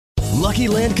Lucky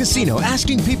Land Casino,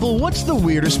 asking people, what's the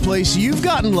weirdest place you've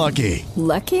gotten lucky?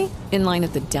 Lucky? In line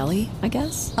at the deli, I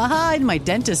guess? Aha, in my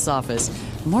dentist's office.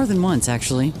 More than once,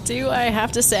 actually. Do I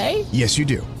have to say? Yes, you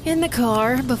do. In the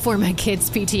car before my kids'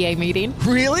 PTA meeting.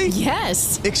 Really?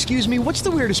 Yes. Excuse me, what's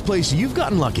the weirdest place you've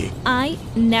gotten lucky? I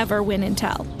never win and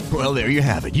tell. Well, there you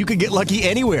have it. You can get lucky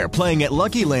anywhere, playing at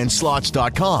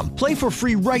LuckyLandSlots.com. Play for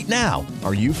free right now.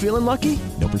 Are you feeling lucky?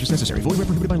 No purchase necessary. Void where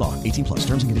prohibited by law. 18 plus.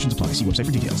 Terms and conditions apply. See website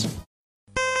for details.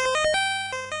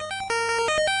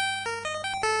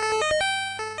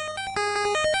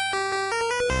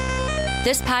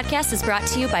 This podcast is brought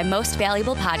to you by Most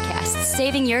Valuable Podcasts,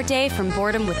 saving your day from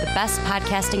boredom with the best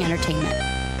podcasting entertainment.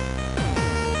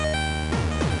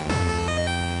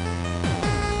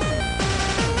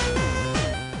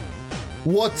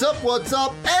 What's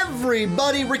up,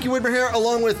 everybody? Ricky Whitmer here,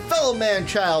 along with fellow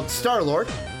man-child Star-Lord.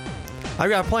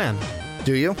 I've got a plan.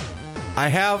 Do you? I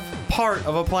have part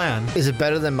of a plan. Is it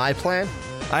better than my plan?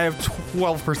 I have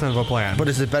 12% of a plan. But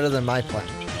is it better than my plan?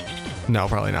 No,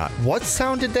 probably not. What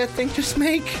sound did that thing just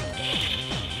make?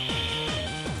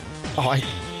 Oh, I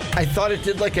thought it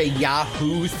did like a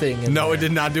Yahoo thing. No, there. it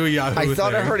did not do a Yahoo I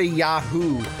thought thing. I heard a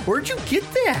Yahoo. Where'd you get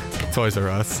that? Toys R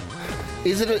Us.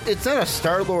 It's not a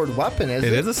Star-Lord weapon, is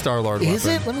it? It is a Star-Lord weapon. Is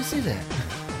it? Let me see that.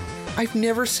 I've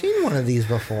never seen one of these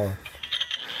before.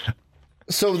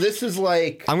 So this is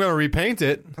like... I'm going to repaint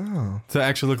it to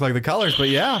actually look like the colors, but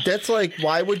yeah. That's like,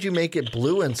 why would you make it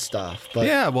blue and stuff? But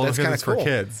Yeah, well, that's because kind it's of cool. for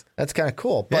kids. That's kind of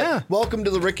cool. But Yeah. Welcome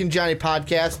to the Rick and Johnny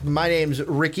podcast. My name's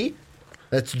Ricky.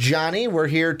 That's Johnny. We're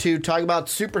here to talk about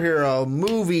superhero,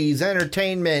 movies,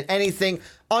 entertainment, anything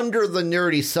under the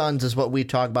nerdy suns is what we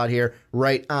talk about here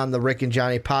right on the Rick and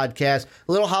Johnny podcast.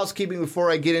 A little housekeeping before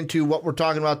I get into what we're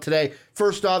talking about today.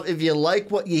 First off, if you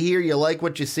like what you hear, you like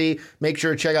what you see, make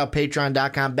sure to check out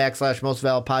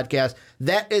patreon.com/mostvaluablepodcast.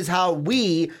 That is how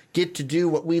we get to do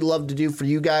what we love to do for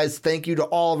you guys. Thank you to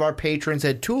all of our patrons.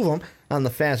 Had two of them on the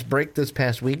fast break this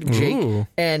past week, Jake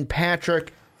and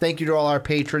Patrick. Thank you to all our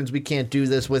patrons. We can't do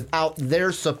this without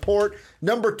their support.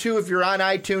 Number two, if you're on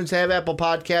iTunes, have Apple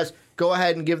Podcasts, go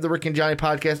ahead and give the Rick and Johnny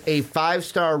podcast a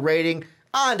 5-star rating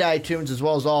on iTunes, as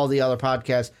well as all the other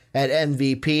podcasts at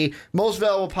MVP.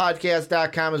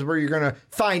 MostValuablePodcast.com is where you're going to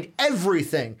find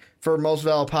everything for Most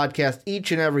Valuable Podcast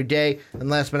each and every day. And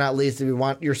last but not least, if you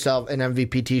want yourself an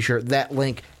MVP t-shirt, that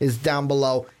link is down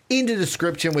below in the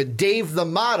description with Dave the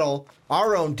Model,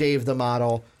 our own Dave the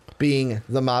Model, being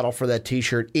the model for that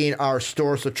t-shirt in our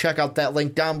store. So check out that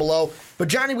link down below. But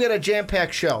Johnny, we had a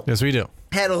jam-packed show. Yes, we do.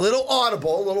 Had a little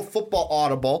football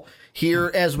audible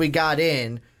here as we got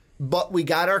in, but we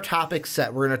got our topic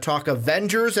set. We're going to talk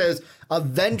Avengers as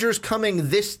Avengers coming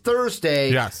this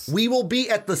Thursday. Yes. We will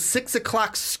be at the 6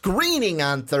 o'clock screening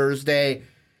on Thursday.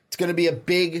 It's going to be a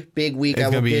big week. It's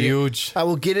going to be huge. I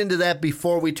will get into that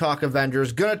before we talk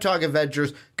Avengers. Going to talk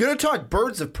Avengers. Going to talk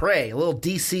Birds of Prey. A little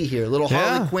DC here. A little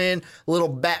Harley Quinn, a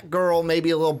little Batgirl,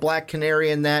 maybe a little Black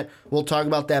Canary in that. We'll talk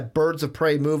about that Birds of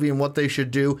Prey movie and what they should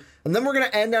do. And then we're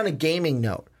going to end on a gaming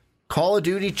note. Call of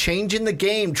Duty changing the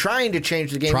game, trying to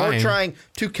change the game. We're trying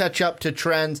to catch up to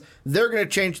trends. They're going to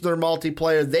change their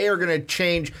multiplayer. They are going to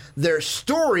change their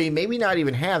story, maybe not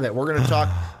even have it. We're going to talk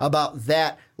about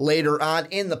that later on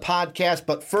in the podcast.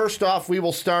 But first off, we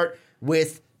will start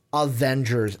with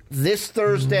Avengers. This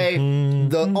Thursday,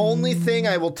 the only thing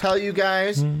I will tell you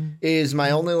guys is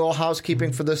my only little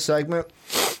housekeeping for this segment.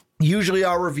 Usually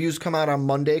our reviews come out on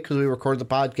Monday because we record the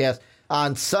podcast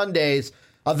on Sundays.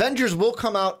 Avengers will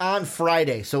come out on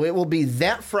Friday, so it will be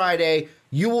that Friday.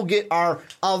 You will get our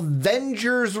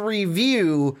Avengers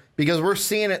review because we're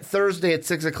seeing it Thursday at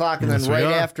 6 o'clock, and then right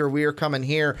after we are coming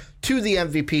here to the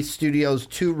MVP studios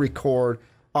to record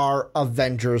our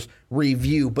Avengers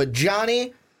review. But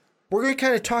Johnny, we're going to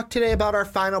kind of talk today about our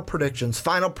final predictions,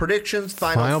 final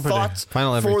thoughts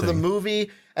for the movie.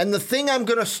 And the thing I'm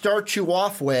going to start you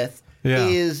off with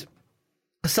is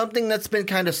something that's been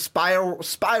kind of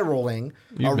spiraling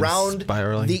around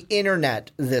the internet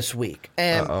this week.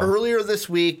 And earlier this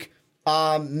week,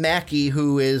 Mackie,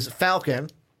 who is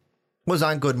Falcon, was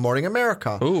on Good Morning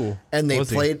America. Ooh, and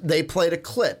they played a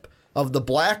clip of the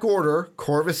Black Order,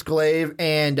 Corvus Glaive,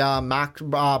 and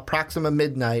Proxima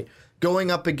Midnight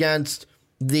going up against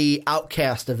the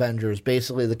Outcast Avengers,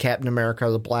 basically the Captain America,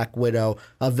 the Black Widow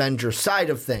Avengers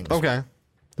side of things. Okay.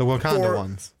 The Wakanda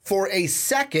ones. For a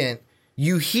second,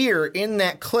 you hear in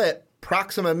that clip,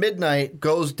 Proxima Midnight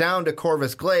goes down to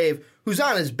Corvus Glaive, who's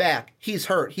on his back. He's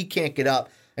hurt. He can't get up.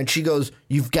 And she goes,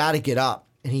 "You've got to get up."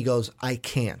 And he goes, "I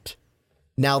can't."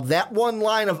 Now, that one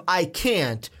line of "I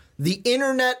can't," the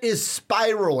internet is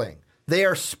spiraling. They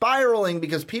are spiraling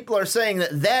because people are saying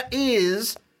that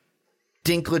is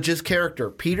Dinklage's character.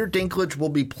 Peter Dinklage will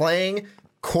be playing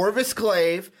Corvus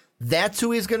Glaive. That's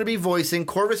who he's going to be voicing.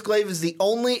 Corvus Glaive is the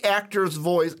only actor's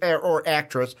voice or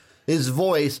actress'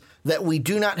 voice that we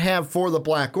do not have for the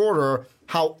Black Order.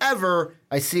 However,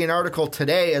 I see an article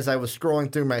today as I was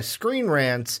scrolling through my Screen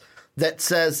Rants that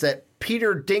says that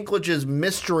Peter Dinklage's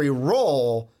mystery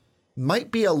role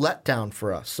might be a letdown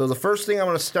for us. So the first thing I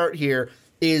want to start here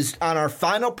is on our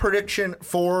final prediction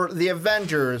for the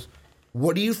Avengers.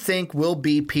 What do you think will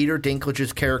be Peter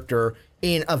Dinklage's character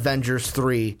in Avengers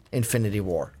 3 Infinity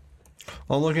War?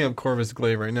 I'm looking up Corvus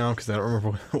Glaive right now because I don't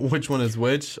remember which one is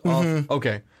which.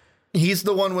 Okay. He's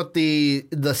the one with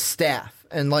the staff.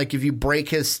 And like if you break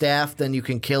his staff, then you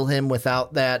can kill him.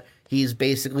 Without that, he's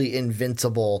basically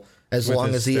invincible as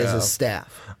long as he has his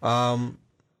staff. I'm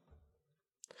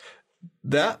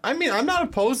not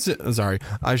opposed to. Sorry,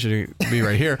 I should be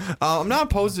right here. I'm not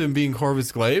opposed to him being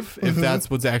Corvus Glaive if that's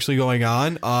what's actually going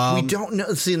on. We don't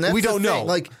know. See, and that's we don't know.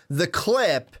 Like the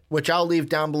clip, which I'll leave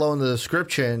down below in the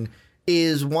description,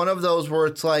 is one of those where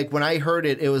it's like when I heard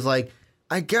it, it was like,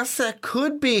 I guess that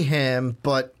could be him,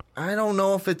 but I don't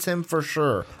know if it's him for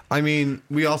sure. I mean,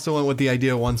 we also went with the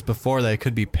idea once before that it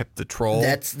could be Pip the Troll.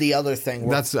 That's the other thing.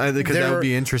 That's because that would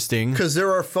be interesting. Because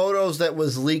there are photos that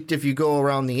was leaked if you go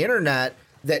around the internet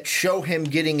that show him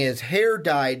getting his hair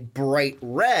dyed bright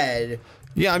red.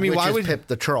 Yeah, I mean, why would Pip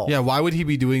the Troll? Yeah, why would he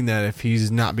be doing that if he's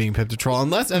not being Pip the Troll?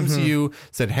 Unless MCU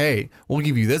said, "Hey, we'll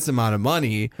give you this amount of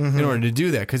money in order to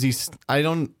do that." Because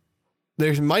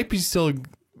there might be still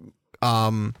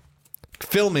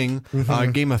filming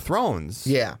Game of Thrones.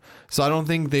 Yeah, so I don't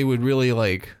think they would really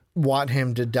want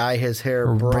him to dye his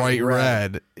hair bright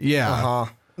red. Yeah,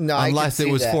 no, unless it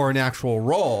was for an actual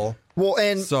role. Well,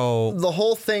 and so the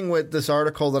whole thing with this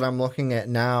article that I'm looking at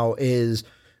now is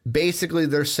basically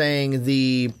they're saying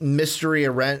the mystery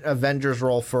Avengers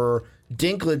role for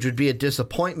Dinklage would be a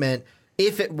disappointment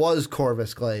if it was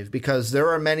Corvus Glaive, because there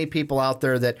are many people out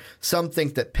there that some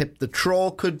think that Pip the Troll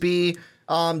could be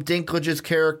Dinklage's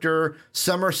character.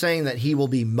 Some are saying that he will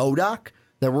be MODOK,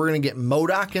 that we're going to get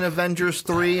MODOK in Avengers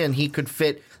 3 and he could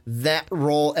fit that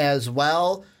role as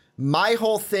well. My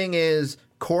whole thing is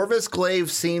Corvus Glaive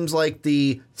seems like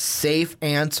the safe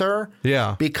answer.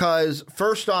 Yeah. Because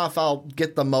first off, I'll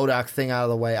get the MODOK thing out of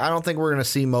the way. I don't think we're going to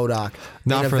see MODOK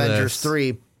in Avengers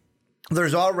 3.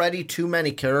 There's already too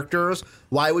many characters.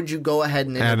 Why would you go ahead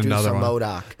and introduce a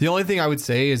MODOK? The only thing I would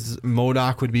say is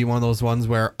MODOK would be one of those ones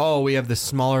where, we have the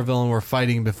smaller villain we're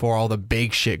fighting before all the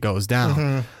big shit goes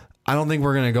down. I don't think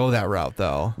we're going to go that route,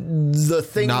 though. The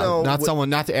thing, not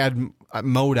to add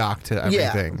MODOK to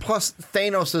everything. Yeah, plus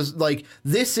Thanos is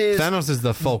Thanos is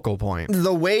the focal point.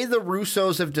 The way the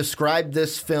Russos have described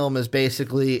this film is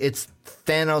basically it's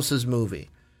Thanos' movie,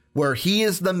 where he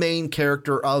is the main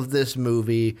character of this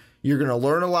movie. You're going to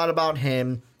learn a lot about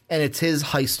him, and it's his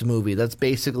heist movie. That's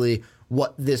basically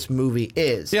what this movie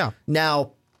is. Yeah.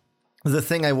 Now, the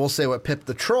thing I will say with Pip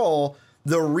the Troll,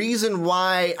 the reason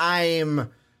why I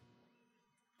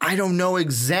don't know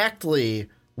exactly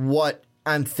what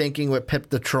I'm thinking with Pip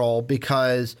the Troll,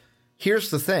 because here's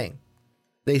the thing.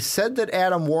 They said that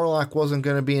Adam Warlock wasn't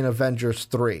going to be in Avengers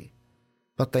 3,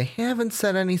 but they haven't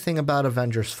said anything about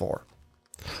Avengers 4.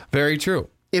 Very true.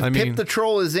 If Pip the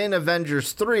Troll is in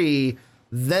Avengers 3,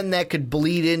 then that could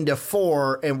bleed into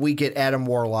 4 and we get Adam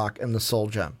Warlock and the Soul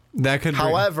Gem. That could.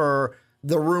 However,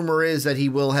 the rumor is that he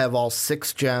will have all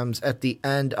 6 gems at the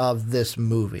end of this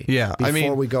movie. Yeah,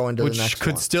 before we go into the next one. Which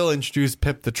could still introduce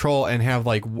Pip the Troll and have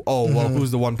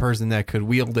who's the one person that could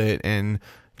wield it and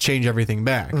change everything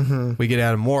back? We get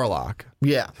Adam Warlock.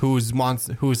 Yeah. Whose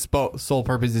sole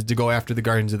purpose is to go after the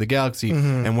Guardians of the Galaxy.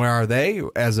 And where are they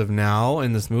as of now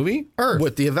in this movie? Earth.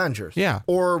 With the Avengers. Yeah.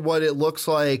 Or what it looks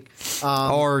like.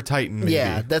 Or Titan, maybe.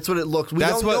 Yeah, that's what it looks. We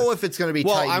don't know if it's going to be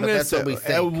Titan, but that's what we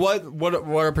think. What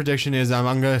our prediction is,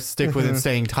 I'm going to stick with it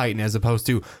saying Titan as opposed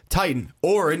to Titan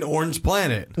or an orange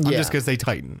planet. I'm just going to say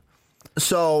Titan.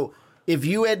 So if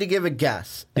you had to give a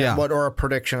guess or a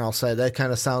prediction, I'll say, that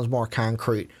kind of sounds more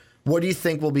concrete. What do you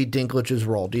think will be Dinklage's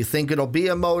role? Do you think it'll be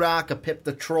a MODOK, a Pip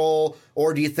the Troll,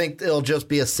 or do you think it'll just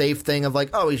be a safe thing of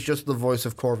he's just the voice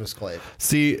of Corvus Glaive?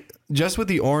 See, just with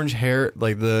the orange hair,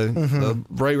 the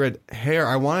bright red hair,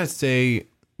 I want to say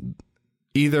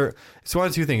either. It's one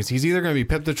of two things. He's either going to be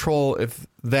Pip the Troll,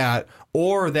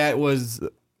 or that was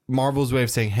Marvel's way of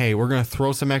saying, hey, we're going to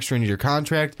throw some extra into your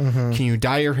contract. Can you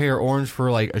dye your hair orange for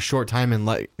a short time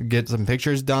and get some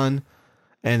pictures done?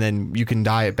 And then you can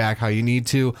dye it back how you need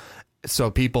to. So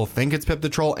people think it's Pip the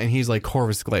Troll and he's like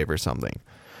Corvus Glaive or something.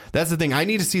 That's the thing. I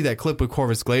need to see that clip with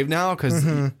Corvus Glaive now, because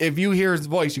if you hear his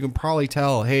voice, you can probably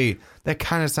tell, hey, that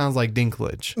kind of sounds like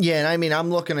Dinklage. Yeah, and I mean, I'm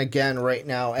looking again right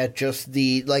now at just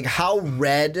the, like, how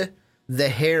red the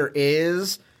hair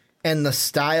is and the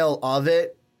style of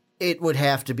it. It would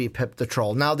have to be Pip the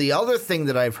Troll. Now, the other thing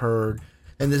that I've heard,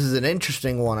 and this is an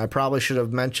interesting one, I probably should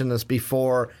have mentioned this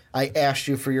before I asked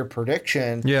you for your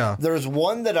prediction. Yeah. There's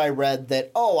one that I read that,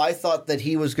 I thought that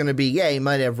he was going to be, he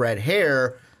might have red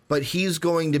hair, but he's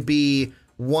going to be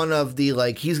one of the,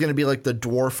 like, he's going to be like the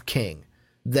dwarf king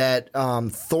that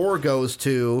Thor goes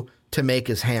to make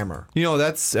his hammer. You know,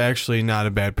 that's actually not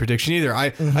a bad prediction either. I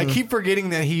keep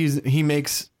forgetting that he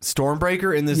makes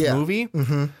Stormbreaker in this movie.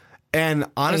 Mm-hmm. And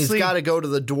honestly, he's got to go to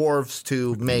the dwarves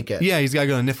to make it. Yeah, he's got to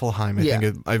go to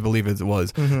Niflheim, I believe it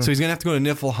was. So he's going to have to go to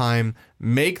Niflheim,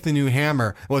 make the new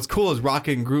hammer. What's cool is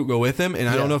Rocket and Groot go with him, and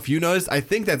I don't know if you noticed, I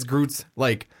think that's Groot's,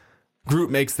 like,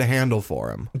 Groot makes the handle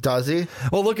for him. Does he?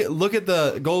 Well, look at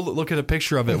a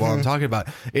picture of it while I'm talking about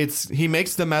it. He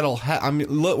makes the metal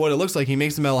look what it looks like. He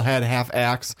makes the metal head half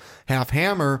axe, half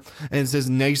hammer, and it's this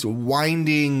nice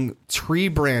winding tree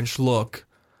branch look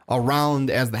around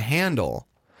as the handle.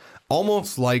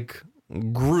 Almost like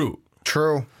Groot.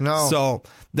 True. No. So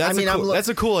that's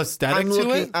a cool aesthetic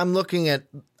to it. I'm looking at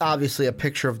obviously a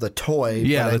picture of the toy.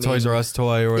 Yeah, the Toys R Us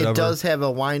toy or whatever. It does have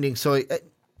a winding, so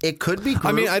it could be Groot.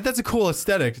 I mean, that's a cool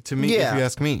aesthetic to me, if you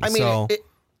ask me. I mean,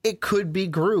 it could be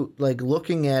Groot. Like,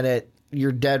 looking at it,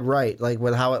 you're dead right. Like,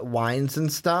 with how it winds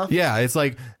and stuff. Yeah, it's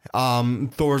like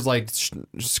Thor's like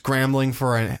scrambling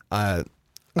for a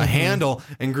handle,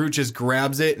 and Groot just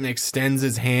grabs it and extends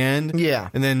his hand. Yeah.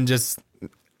 And then just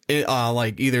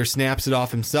like either snaps it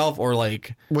off himself or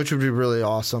like, which would be really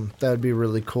awesome. That would be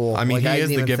really cool. I mean, like, he I is didn't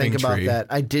the even giving think about tree. that.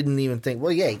 I didn't even think.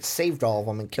 Well, yeah, he saved all of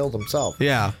them and killed himself.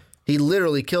 Yeah. He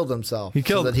literally killed himself.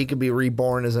 So that he could be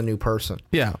reborn as a new person.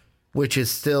 Yeah. Which is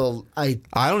still I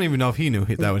don't even know if he knew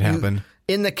that would happen.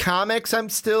 In the comics, I'm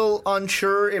still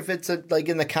unsure if it's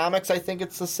in the comics, I think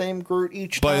it's the same Groot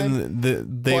each time.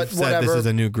 But they've said this is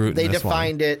a new Groot. They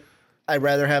defined it. I'd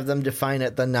rather have them define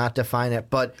it than not define it.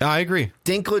 But I agree.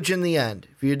 Dinklage in the end.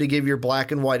 If you had to give your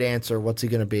black and white answer, what's he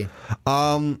going to be?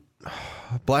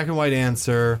 Black and white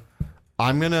answer.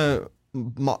 I'm gonna,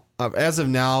 as of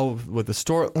now with the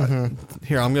story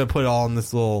here, I'm gonna put it all in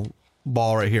this little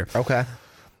ball right here. Okay.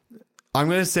 I'm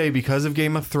going to say because of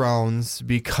Game of Thrones,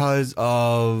 because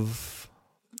of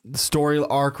the story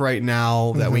arc right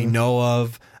now that we know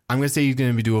of, I'm going to say he's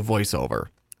going to do a voiceover.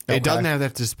 Okay. It doesn't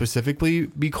have to specifically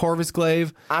be Corvus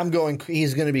Glaive.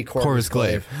 He's going to be Corvus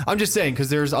Glaive. I'm just saying because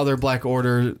there's other Black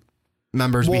Order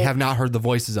members we have not heard the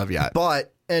voices of yet.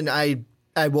 But, and I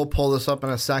will pull this up in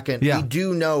a second, we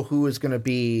do know who is going to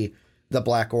be the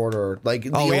Black Order. Like,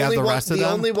 the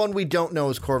only one we don't know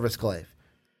is Corvus Glaive.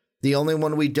 The only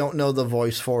one we don't know the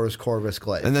voice for is Corvus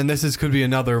Glaive. And then could be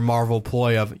another Marvel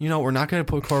ploy of, we're not going to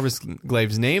put Corvus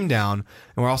Glaive's name down,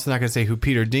 and we're also not going to say who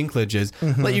Peter Dinklage is.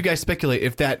 Let you guys speculate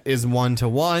if that is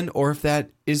 1-to-1 or if that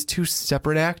is two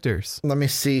separate actors. Let me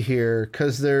see here,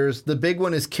 because the big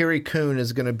one is Carrie Coon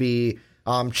is going to be,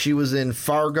 she was in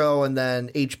Fargo and then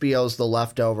HBO's The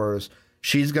Leftovers.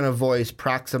 She's going to voice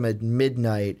Proxima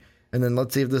Midnight. And then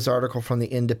let's see if this article from The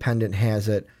Independent has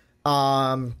it.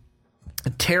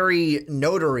 Terry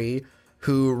Notary,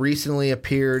 who recently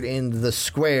appeared in The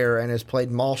Square and has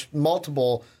played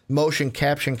multiple motion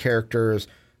caption characters,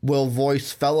 will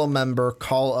voice fellow member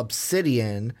Call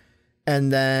Obsidian.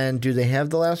 And then, do they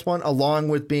have the last one? Along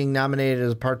with being nominated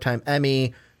as a part-time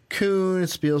Emmy, Kuhn,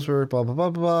 Spielberg, blah, blah, blah,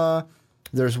 blah.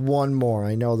 There's one more.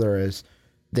 I know there is.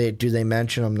 Do they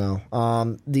mention them,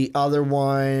 though? The other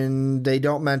one, they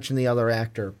don't mention the other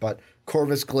actor, but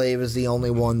Corvus Glaive is the only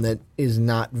one that is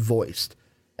not voiced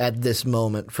at this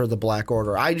moment for the Black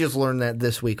Order. I just learned that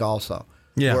this week also.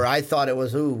 Yeah. Where I thought it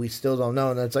was, we still don't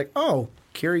know. And it's like,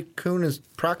 Carrie Coon is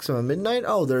Proxima Midnight?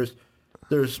 Oh, there's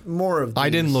more of these. I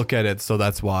didn't look at it, so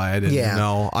that's why I didn't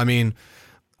know. I mean,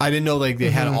 I didn't know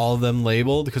they had all of them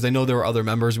labeled, because I know there were other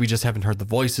members we just haven't heard the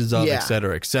voices of, et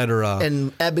cetera, et cetera.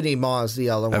 And Ebony Maw is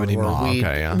the other one. Ebony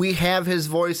Maw, we have his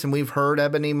voice, and we've heard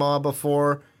Ebony Maw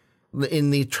before in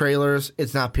the trailers.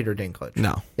 It's not Peter Dinklage.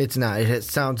 No. It's not. It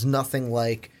sounds nothing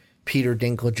like Peter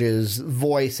Dinklage's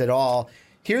voice at all.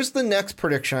 Here's the next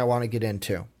prediction I want to get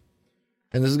into.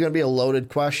 And this is going to be a loaded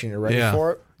question. You ready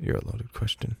for it? You're a loaded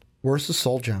question. Where's the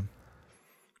Soul Gem?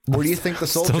 Where do you think the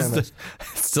Soul Gem is?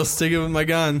 Still sticking with my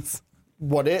guns.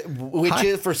 Which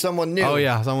is for someone new? Oh,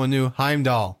 yeah, someone new.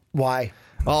 Heimdall. Why?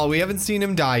 Oh, we haven't seen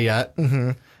him die yet.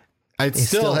 Mm-hmm. He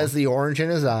still has the orange in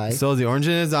his eye. Still has the orange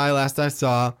in his eye, last I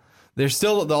saw. There's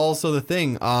still also the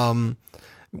thing.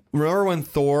 Remember when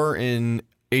Thor in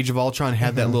Age of Ultron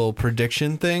had that little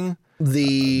prediction thing.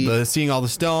 The Seeing all the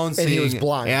stones, and seeing he was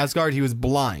blind. Asgard, he was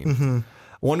blind.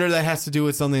 Wonder if that has to do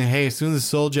with something. Hey, as soon as the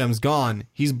soul gem's gone,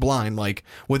 he's blind. Like,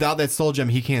 without that soul gem,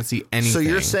 he can't see anything. So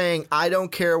you're saying I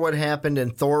don't care what happened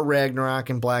in Thor Ragnarok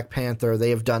and Black Panther.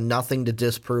 They have done nothing to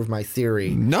disprove my theory.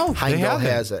 No, Heimdall they haven't.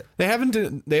 has it. They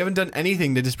haven't done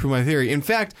anything to disprove my theory. In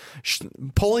fact,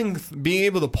 being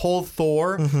able to pull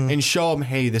Thor and show him,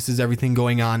 hey, this is everything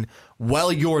going on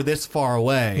while you're this far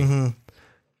away,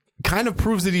 kind of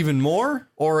proves it even more,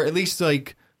 or at least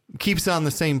like keeps it on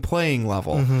the same playing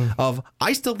level of,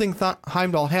 I still think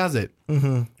Heimdall has it.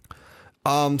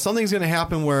 Something's going to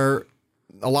happen where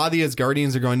a lot of the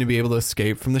Asgardians are going to be able to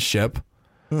escape from the ship.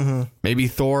 Maybe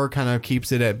Thor kind of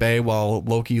keeps it at bay while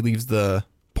Loki leaves the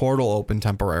portal open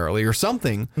temporarily or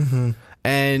something.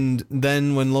 And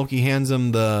then when Loki hands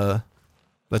him the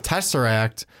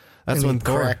Tesseract, that's when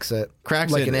Thor cracks it,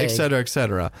 like an egg. et cetera, et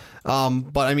cetera.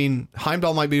 But I mean,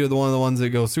 Heimdall might be one of the ones that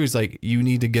goes through. He's like, you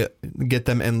need to get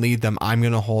them and lead them. I'm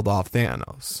going to hold off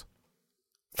Thanos.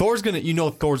 Thor's going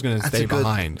to stay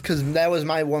behind. Because that was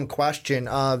my one question.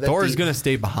 Thor's going to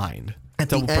stay behind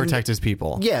to protect his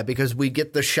people. Yeah, because we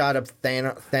get the shot of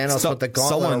Thanos with the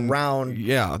gauntlet around.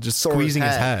 Yeah, just Thor's squeezing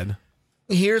his head.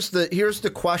 Here's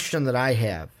the question that I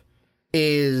have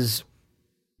is,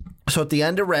 so at the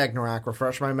end of Ragnarok,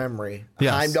 refresh my memory,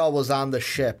 yes. Heimdall was on the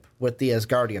ship with the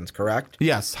Asgardians, correct?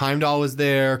 Yes, Heimdall was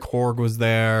there, Korg was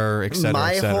there, et cetera,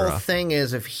 My et cetera. whole thing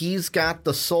is, if he's got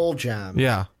the soul gem,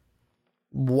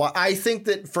 I think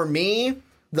that for me,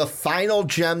 the final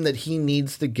gem that he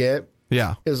needs to get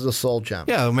is the soul gem.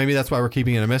 Yeah, maybe that's why we're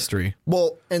keeping it a mystery.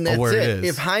 Well, and that's where it it. is.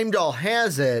 If Heimdall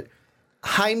has it,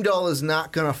 Heimdall is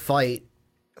not going to fight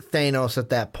Thanos at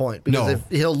that point, because if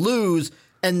he'll lose,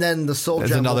 and then the soul There's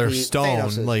gem another will be stone.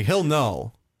 Thanos's. Like, he'll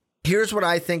know. Here's what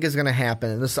I think is going to happen,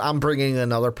 and this, I'm bringing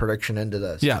another prediction into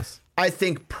this. Yes. I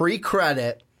think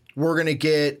pre-credit, we're going to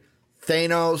get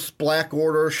Thanos, Black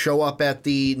Order show up at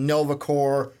the Nova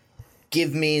Corps.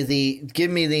 Give me the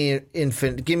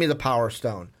Power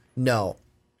Stone. No.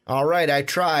 All right, I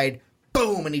tried.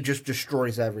 Boom, and he just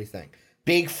destroys everything.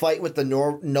 Big fight with the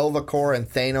Nova Corps and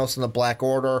Thanos and the Black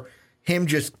Order. Him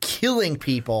just killing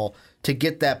people to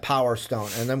get that Power Stone.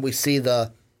 And then we see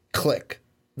the click.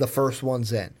 The first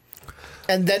one's in.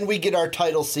 And then we get our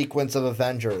title sequence of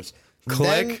Avengers.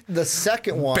 Click. Then the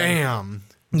second one. Bam.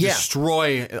 Yeah.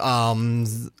 Destroy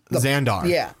Xandar.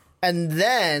 Yeah. And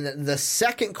then the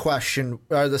second question,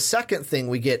 or the second thing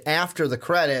we get after the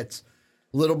credits,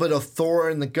 a little bit of Thor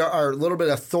and the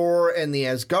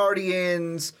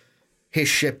Asgardians. His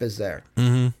ship is there.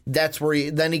 That's where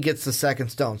he gets the second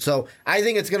stone. So I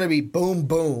think it's going to be boom,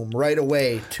 boom right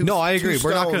away. I agree.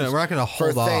 We're not going to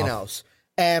hold off Thanos.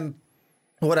 And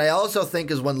what I also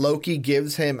think is when Loki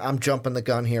gives him, I'm jumping the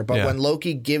gun here, but when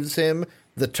Loki gives him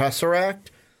the Tesseract,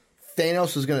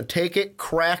 Thanos is going to take it,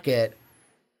 crack it,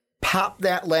 pop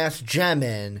that last gem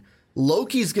in.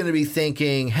 Loki's going to be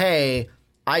thinking, hey,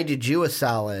 I did you a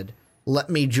solid. Let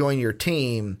me join your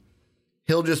team.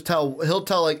 He'll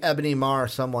tell like Ebony Maw or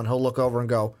someone, he'll look over and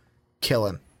go, kill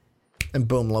him. And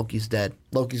boom, Loki's dead.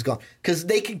 Loki's gone. Because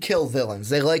they can kill villains.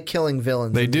 They like killing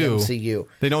villains in the MCU.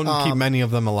 They don't keep many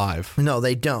of them alive. No,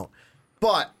 they don't.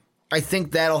 But I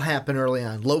think that'll happen early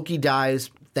on. Loki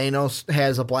dies. Thanos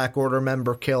has a Black Order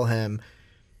member kill him.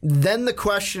 Then the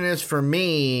question is, for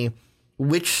me,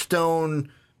 which stone...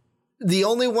 The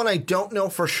only one I don't know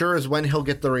for sure is when he'll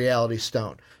get the Reality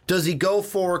Stone. Does he go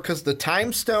for... Because the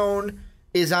Time Stone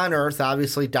is on Earth.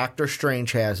 Obviously, Doctor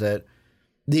Strange has it.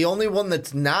 The only one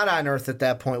that's not on Earth at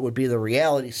that point would be the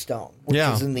Reality Stone, which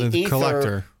is in the ether,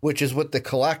 Collector. which is with the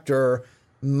Collector.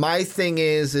 My thing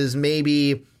is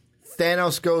maybe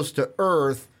Thanos goes to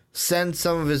Earth, sends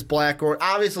some of his Black Order.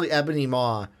 Obviously, Ebony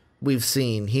Maw, we've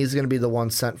seen. He's going to be the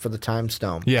one sent for the Time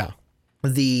Stone. Yeah.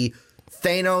 The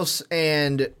Thanos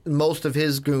and most of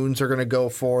his goons are going to go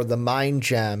for the Mind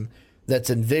Gem that's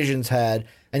in Vision's head,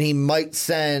 and he might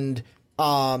send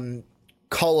Cull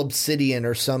Obsidian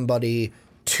or somebody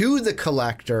to the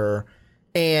Collector,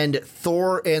 and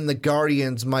Thor and the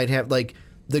Guardians might have,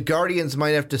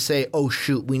 to say, oh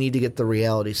shoot, we need to get the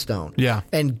Reality Stone. Yeah.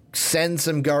 And send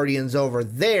some Guardians over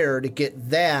there to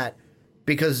get that,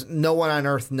 because no one on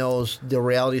Earth knows the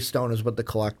Reality Stone is with the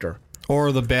Collector.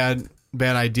 Or the bad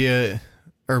idea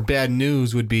or bad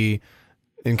news would be,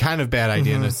 and kind of bad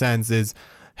idea in a sense, is,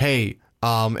 hey,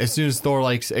 as soon as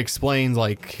Thor explains,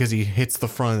 because he hits the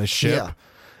front of the ship,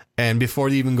 and before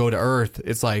they even go to Earth,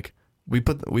 it's like, we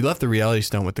left the Reality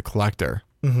Stone with the Collector.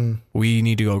 We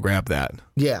need to go grab that.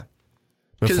 Yeah.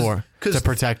 before to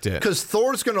protect it. Because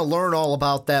Thor's going to learn all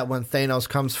about that when Thanos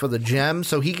comes for the gem,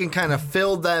 so he can kind of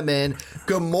fill them in.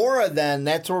 Gamora, then,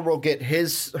 that's where we'll get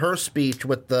her speech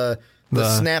with the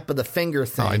snap of the finger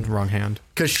thing. Wrong hand.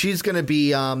 Because she's going to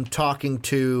be talking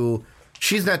to...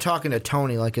 She's not talking to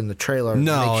Tony like in the trailer.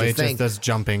 No, it just does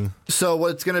jumping. So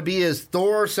what it's going to be is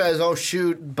Thor says, oh,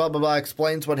 shoot, blah, blah, blah,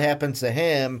 explains what happens to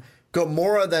him.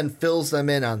 Gamora then fills them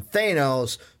in on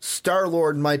Thanos.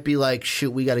 Star-Lord might be like,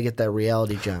 shoot, we got to get that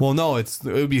reality gem. Well, no, it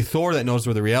would be Thor that knows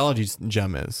where the reality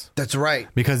gem is. That's right.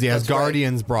 Because the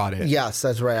Asgardians brought it. Yes,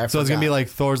 that's right. So it's going to be like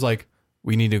Thor's like,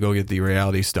 we need to go get the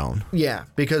reality stone. Yeah,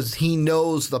 because he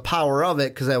knows the power of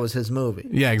it because that was his movie.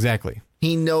 Yeah, exactly.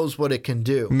 He knows what it can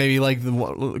do. Maybe like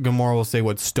Gamora will say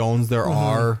what stones there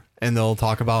are, and they'll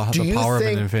talk about the power of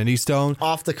an Infinity Stone.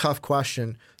 Off the cuff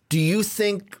question. Do you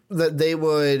think that they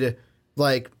would,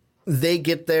 like, they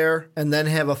get there and then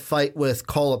have a fight with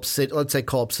Cull Obsidian? Let's say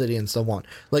Cull Obsidian's the one.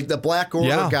 Like the Black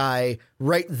Order guy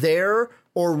right there?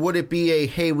 Or would it be a,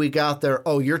 hey, we got there,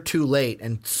 oh, you're too late,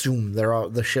 and zoom,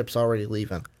 the ship's already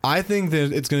leaving? I think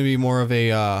that it's going to be more of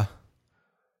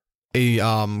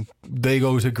they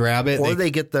go to grab it. Or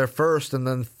they get there first, and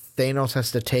then Thanos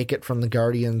has to take it from the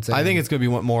Guardians. I think it's going to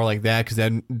be more like that because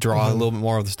that'd draw a little bit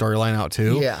more of the storyline out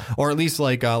too. Yeah. Or at least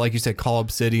like you said, Cull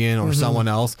Obsidian or someone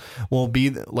else will be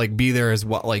there as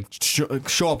well, like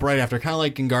show up right after, kind of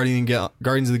like in Guardians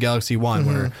of the Galaxy 1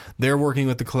 where they're working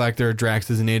with the Collector. Drax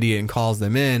is an idiot and calls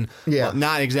them in. Yeah. Well,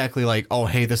 not exactly like, oh,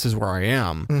 hey, this is where I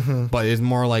am, but it's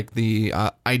more like the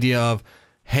idea of,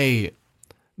 hey,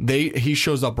 he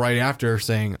shows up right after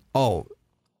saying, oh,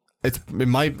 it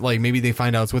might, like, maybe they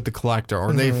find out it's with the Collector,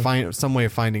 or they find some way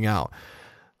of finding out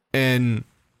and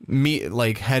meet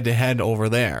like head to head over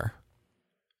there.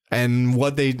 And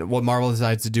what Marvel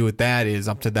decides to do with that is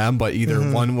up to them, but either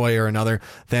one way or another,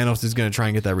 Thanos is going to try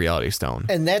and get that Reality Stone.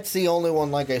 And that's the only one,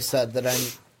 like I said, that I'm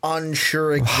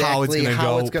unsure exactly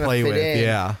how it's going to fit in.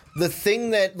 Yeah. The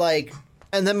thing that, like,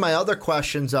 and then my other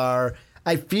questions are,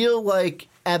 I feel like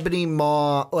Ebony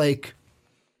Maw, like,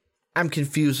 I'm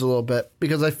confused a little bit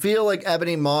because I feel like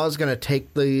Ebony Maw is going to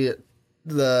take the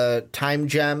time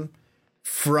gem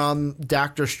from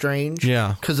Doctor Strange.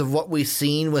 Yeah. Because of what we've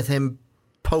seen with him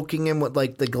poking him with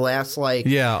like the glass, like,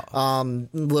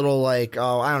 little, like,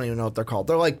 oh, I don't even know what they're called.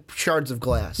 They're like shards of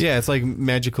glass. Yeah, it's like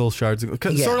magical shards. Sort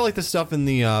of like the stuff in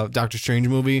the Doctor Strange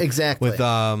movie. Exactly. With,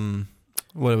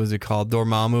 what was it called?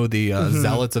 Dormammu, the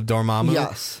Zealots of Dormammu.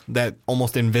 Yes. That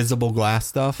almost invisible glass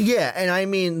stuff. Yeah, and I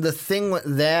mean, the thing with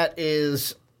that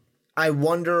is, I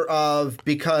wonder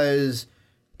because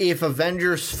if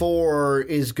Avengers 4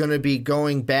 is going to be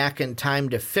going back in time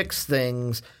to fix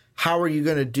things, how are you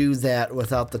going to do that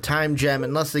without the time gem?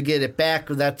 Unless they get it back,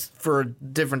 that's for a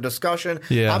different discussion.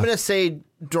 Yeah. I'm going to say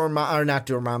not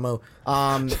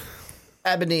Dormammu.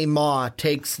 Ebony Maw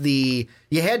takes the...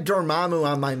 You had Dormammu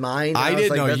on my mind. I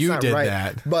didn't know you did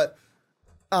that. But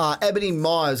Ebony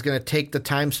Maw is going to take the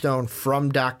Time Stone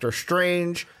from Doctor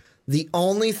Strange. The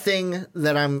only thing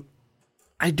that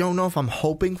I don't know if I'm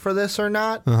hoping for this or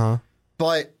not,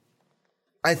 but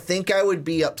I think I would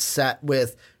be upset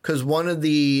with... Because one of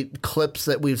the clips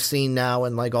that we've seen now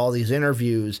in like all these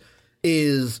interviews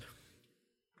is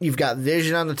you've got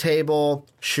Vision on the table,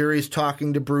 Shuri's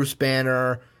talking to Bruce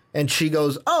Banner... And she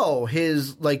goes, oh,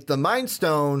 his, like, the Mind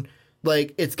Stone,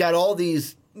 like, it's got all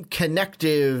these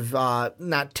connective,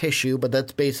 not tissue, but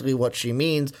that's basically what she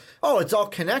means. Oh, it's all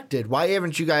connected. Why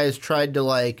haven't you guys tried to,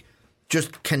 like,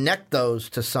 just connect those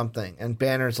to something? And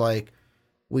Banner's like,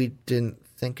 we didn't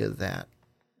think of that.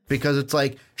 Because it's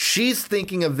like, she's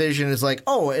thinking of Vision as like,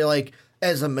 oh, like,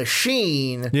 as a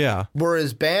machine. Yeah.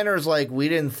 Whereas Banner's like, we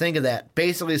didn't think of that.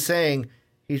 Basically saying...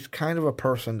 He's kind of a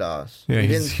person to us. Yeah, we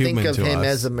didn't think of him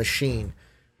as a machine.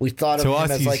 We thought of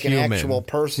him as like an actual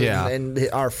person and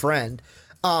our friend.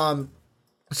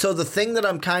 So the thing that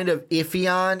I'm kind of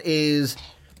iffy on is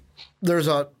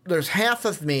there's half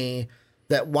of me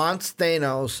that wants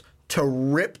Thanos to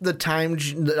rip the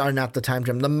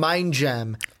the mind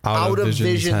gem out of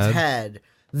Vision's head.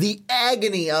 The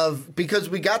agony of, because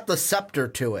we got the scepter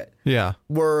to it. Yeah.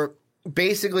 Where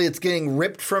basically it's getting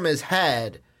ripped from his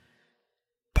head.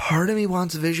 Part of me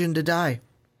wants Vision to die.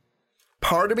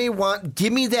 Part of me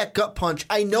give me that gut punch.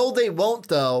 I know they won't,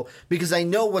 though, because I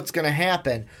know what's going to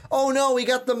happen. Oh, no, we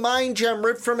got the mind gem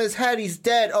ripped from his head. He's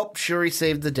dead. Oh, sure, he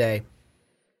saved the day.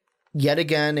 Yet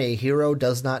again, a hero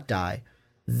does not die.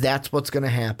 That's what's going to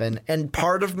happen. And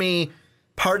part of me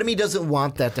doesn't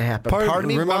want that to happen. Part of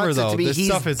me wants it to be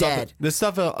he's dead. This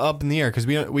stuff up in the air, because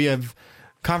we have...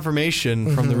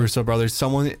 confirmation from the Russo brothers,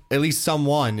 at least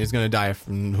someone is going to die.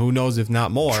 From who knows if not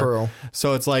more. True.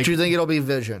 So it's like, do you think it'll be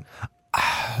Vision?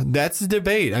 That's the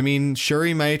debate. I mean,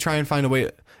 Shuri may try and find a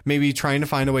way, maybe trying to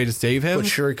find a way to save him. But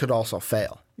Shuri could also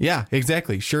fail. Yeah,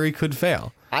 exactly. Shuri could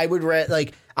fail. I would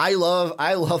I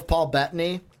love Paul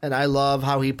Bettany and I love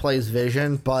how he plays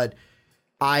Vision, but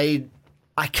I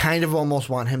kind of almost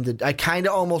want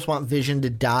Vision to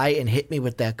die and hit me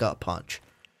with that gut punch.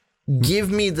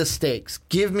 Give me the stakes.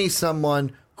 Give me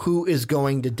someone who is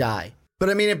going to die. But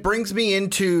I mean, it brings me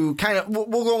into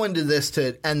we'll go into this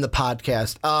to end the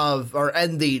podcast or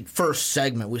end the first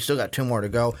segment. We still got 2 more to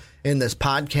go in this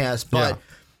podcast, but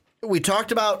we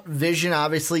talked about Vision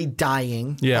obviously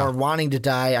dying or wanting to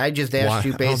die. I just asked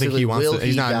you basically,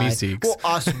 he's not Meeseeks. Well,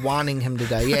 us wanting him to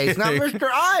die. Yeah, he's not Mr.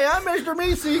 I'm Mr.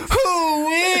 Meeseeks.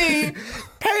 Hoo-wee!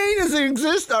 Pain is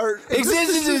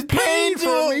existence is pain for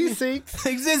Meeseeks.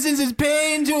 Existence is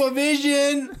pain to a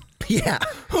Vision. Yeah.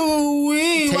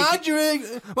 Hoo-wee! Why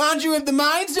don't you rip the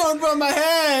Mind Stone from my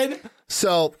head?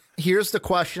 So here's the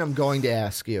question I'm going to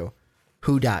ask you.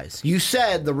 Who dies? You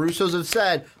said, the Russos have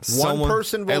said, one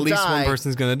person will die. At least one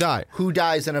person's going to die. Who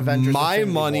dies in Avengers? My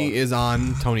money is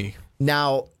on Tony.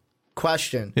 Now,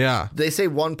 question. Yeah. They say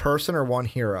one person or one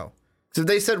hero? So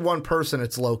they said one person,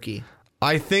 it's Loki.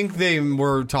 I think they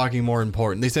were talking more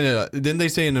important. They said, didn't they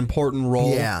say an important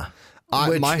role? Yeah.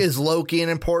 Is Loki an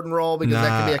important role? Because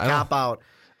that could be a cop-out.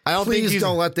 Please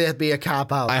don't let that be a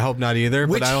cop-out. I hope not either.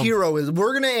 Which hero is...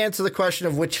 We're going to answer the question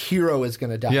of which hero is going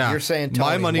to die. Yeah. You're saying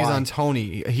Tony. My money's on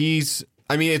Tony. It's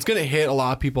going to hit a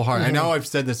lot of people hard. I know I've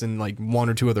said this in like 1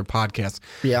 or 2 other podcasts.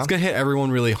 Yeah. It's going to hit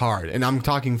everyone really hard. And I'm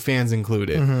talking fans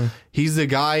included. He's the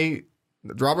guy...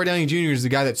 Robert Downey Jr. is the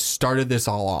guy that started this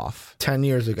all off. 10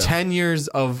 years ago. 10 years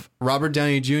of Robert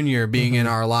Downey Jr. being in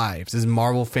our lives as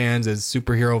Marvel fans, as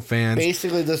superhero fans.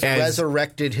 Basically, this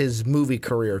resurrected his movie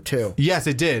career, too. Yes,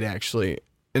 it did, actually.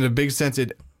 In a big sense,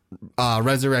 it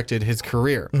resurrected his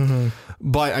career.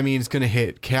 But, I mean, it's going to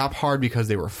hit Cap hard because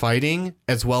they were fighting,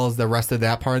 as well as the rest of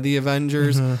that part of the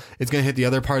Avengers. It's going to hit the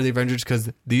other part of the Avengers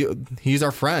because he's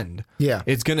our friend. Yeah.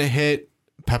 It's going to hit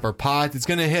Pepper Potts. It's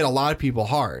going to hit a lot of people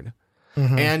hard.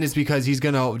 And it's because he's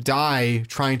going to die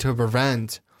trying to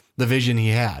prevent the vision he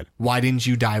had. Why didn't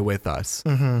you die with us?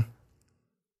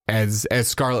 As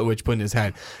Scarlet Witch put in his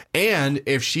head. And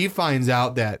if she finds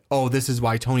out that, this is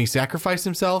why Tony sacrificed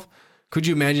himself, could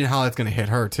you imagine how that's going to hit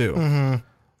her too?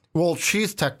 Well,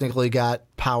 she's technically got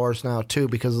powers now too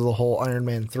because of the whole Iron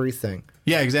Man 3 thing.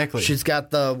 Yeah, exactly. She's got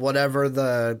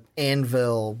the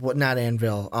anvil. Not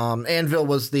anvil. Anvil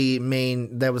was the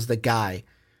main. That was the guy.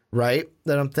 Right?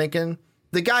 That I'm thinking?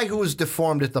 The guy who was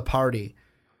deformed at the party.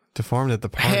 Deformed at the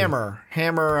party? Hammer.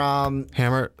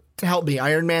 Hammer. Help me.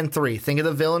 Iron Man 3. Think of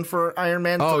the villain for Iron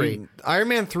Man 3. Iron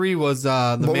Man 3 was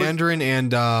the Mandarin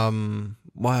and...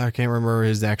 I can't remember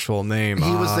his actual name.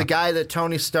 He was the guy that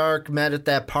Tony Stark met at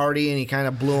that party and he kind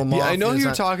of blew him off. Yeah, I know who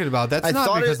you're talking about. That's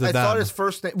not because of them. I thought his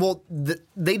first name... Well,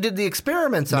 they did the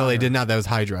experiments on him. No, they did not. That was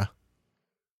Hydra.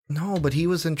 No, but he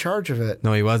was in charge of it.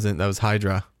 No, he wasn't. That was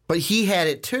Hydra. But he had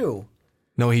it too.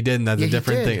 No, he didn't. That's a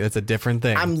different thing. That's a different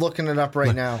thing. I'm looking it up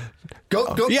right now.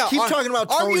 Go. Keep talking about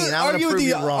Tony, and I'm going to prove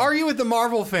you wrong. Argue with the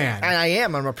Marvel fan. And I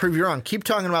am. I'm going to prove you wrong. Keep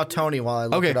talking about Tony while I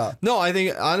look it up. No, I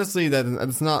think, honestly, that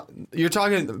it's not... You're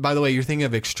talking... By the way, you're thinking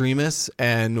of Extremis,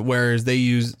 and whereas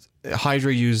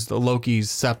Hydra used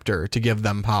Loki's scepter to give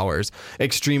them powers.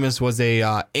 Extremis was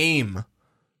a AIM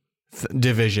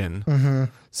division.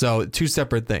 So 2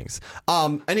 separate things.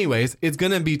 Anyways, it's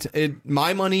gonna be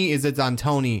my money is it's on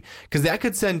Tony because that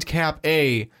could send Cap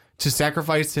A to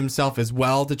sacrifice himself as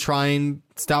well to try and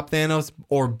stop Thanos,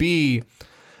 or B,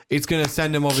 it's gonna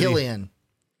send him over Killian.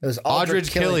 It was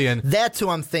Aldrich Killian. That's who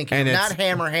I'm thinking. And not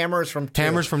Hammer. Hammer's from 2.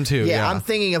 Hammer's from 2. Yeah, I'm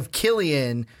thinking of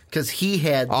Killian because he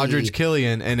had Aldrich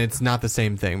Killian, and it's not the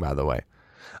same thing, by the way.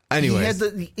 Anyways,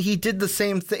 he did the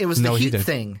same thing. It was the heat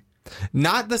thing.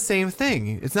 Not the same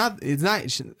thing. It's not.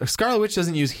 Scarlet Witch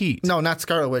doesn't use heat. No, not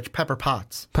Scarlet Witch. Pepper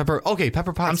Potts. Pepper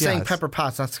Potts. I'm saying Pepper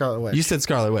Potts, not Scarlet Witch. You said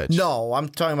Scarlet Witch. No, I'm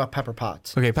talking about Pepper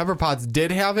Potts. Okay, Pepper Potts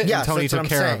did have it, and Tony took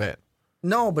care of it.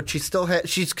 No, but she still has.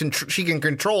 She can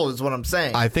control it, is what I'm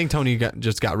saying. I think Tony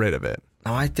just got rid of it.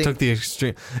 No, I think took the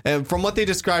extreme. And from what they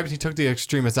described, he took the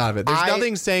extremists out of it. There's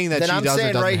nothing saying that she does or doesn't have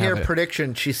it. Then I'm saying right here,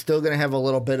 prediction: she's still going to have a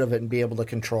little bit of it and be able to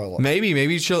control it.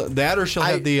 Maybe she'll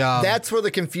have the. That's where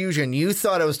the confusion. You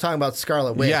thought I was talking about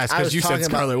Scarlet Witch. Yes, because you said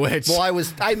Scarlet Witch. Well,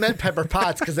 I meant Pepper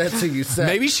Potts because that's who you said.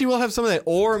 Maybe she will have some of that,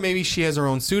 or maybe she has her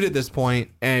own suit at this point,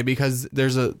 and because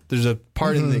there's a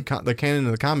part in the canon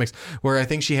of the comics where I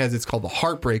think she has. It's called the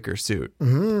Heartbreaker suit.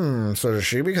 So does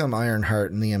she become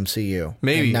Ironheart in the MCU?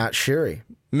 Maybe and not Shuri.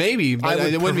 Maybe, but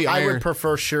it wouldn't be Iron. I would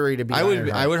prefer Shuri to be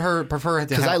Ironheart. I would prefer to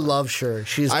because I love Shuri.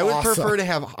 She's I would awesome. prefer to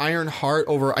have Ironheart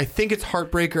over. I think it's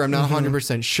Heartbreaker. I'm not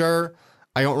 100% sure.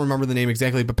 I don't remember the name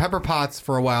exactly, but Pepper Potts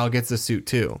for a while gets a suit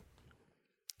too.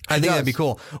 I think that'd be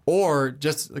cool. Or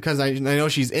just because I know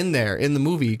she's in there in the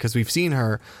movie because we've seen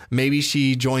her, maybe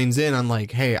she joins in on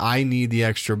like, hey, I need the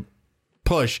extra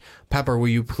push. Pepper, will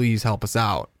you please help us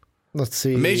out? Let's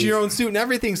see. Made you your own suit and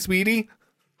everything, sweetie.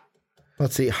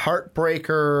 Let's see.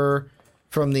 Heartbreaker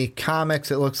from the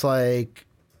comics, it looks like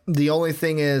the only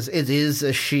thing is it is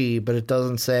a she, but it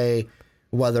doesn't say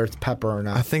whether it's Pepper or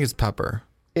not. I think it's Pepper.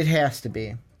 It has to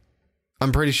be.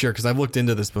 I'm pretty sure because I've looked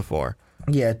into this before.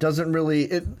 Yeah, it doesn't really...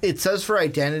 It says for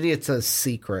identity, it says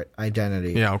secret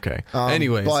identity. Yeah, okay.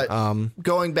 Anyways. But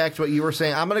going back to what you were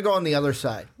saying, I'm going to go on the other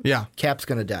side. Yeah. Cap's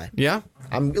going to die. Yeah?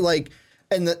 I'm like...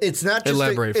 And it's not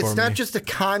just just a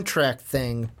contract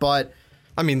thing, but...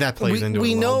 I mean, that plays into it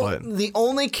we a know little bit. The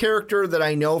only character that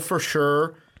I know for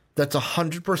sure that's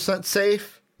 100%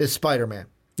 safe is Spider-Man.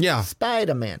 Yeah.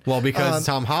 Spider-Man. Well, because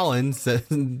Tom Holland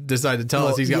decided to tell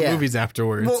us he's got movies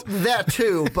afterwards. Well, that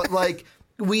too, but like...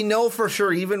 We know for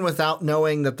sure, even without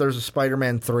knowing that there's a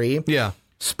Spider-Man 3. Yeah.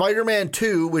 Spider-Man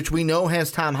 2, which we know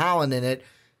has Tom Holland in it,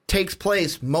 takes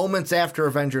place moments after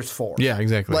Avengers 4. Yeah,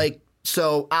 exactly. Like,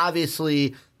 so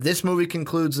obviously, this movie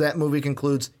concludes, that movie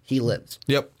concludes, he lives.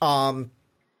 Yep.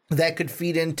 That could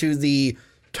feed into the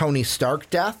Tony Stark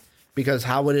death, because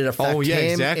how would it affect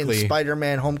him in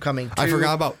Spider-Man Homecoming 2?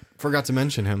 I forgot to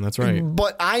mention him, that's right.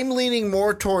 But I'm leaning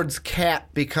more towards Cap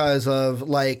because of,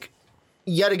 like,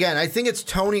 yet again, I think it's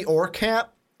Tony or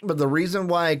Cap, but the reason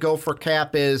why I go for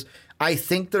Cap is I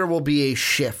think there will be a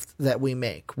shift that we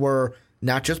make where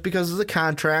not just because of the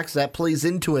contracts, that plays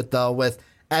into it though, with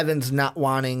Evans not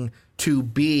wanting to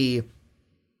be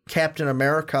Captain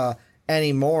America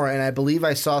anymore. And I believe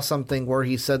I saw something where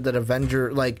he said that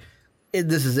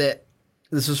this is it.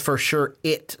 This is for sure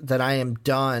it, that I am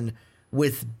done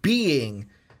with being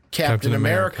Captain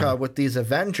America with these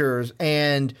Avengers.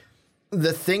 And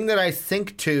the thing that I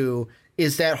think, too,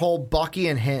 is that whole Bucky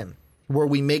and him, where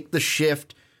we make the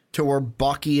shift to where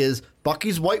Bucky's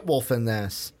White Wolf in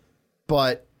this,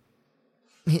 but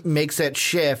he makes that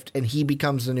shift and he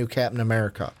becomes the new Captain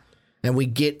America. And we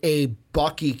get a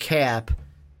Bucky Cap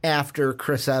after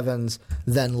Chris Evans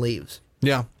then leaves.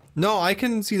 Yeah. No, I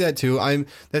can see that, too.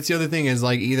 That's the other thing is,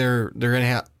 like, either they're going to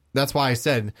have... That's why I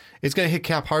said it's going to hit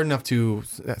Cap hard enough to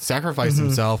sacrifice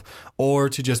himself or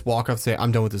to just walk up and say,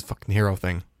 I'm done with this fucking hero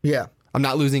thing. Yeah. I'm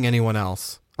not losing anyone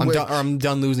else. I'm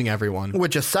done losing everyone.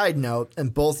 Which, a side note,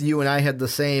 and both you and I had the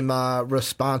same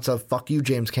response of, fuck you,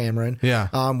 James Cameron. Yeah.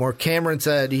 Where Cameron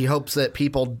said he hopes that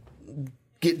people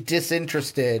get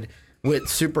disinterested with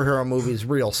superhero movies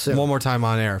real soon. One more time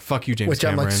on air. Fuck you, James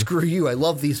Cameron. Which I'm like, screw you. I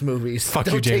love these movies.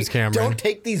 Fuck you, James Cameron. Don't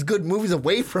take these good movies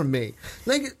away from me.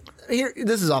 Like... Here,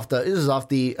 this is off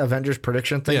the Avengers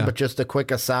prediction thing, but just a quick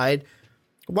aside.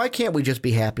 Why can't we just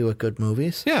be happy with good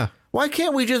movies? Yeah. Why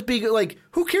can't we just be like,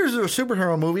 who cares if they're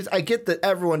superhero movies? I get that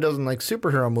everyone doesn't like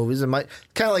superhero movies, and kind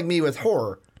of like me with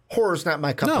horror. Horror's not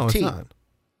my cup of tea. It's not.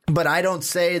 But I don't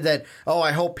say that,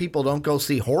 I hope people don't go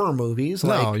see horror movies.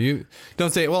 No, you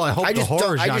don't say, well, I hope the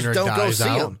horror genre dies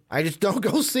out. I just don't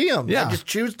go see them. Yeah. I just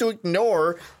choose to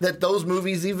ignore that those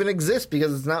movies even exist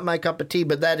because it's not my cup of tea.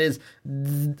 But that is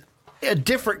a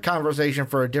different conversation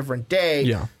for a different day.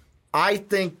 Yeah. I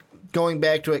think going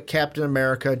back to it, Captain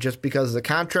America, just because the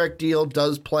contract deal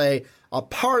does play a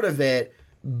part of it,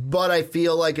 but I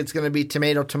feel like it's going to be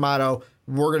tomato.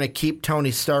 We're going to keep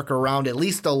Tony Stark around, at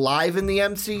least alive in the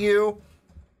MCU,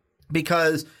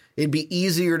 because it'd be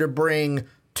easier to bring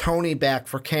Tony back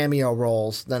for cameo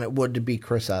roles than it would to be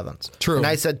Chris Evans. True. And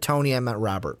I said Tony, I meant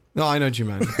Robert. No, I know what you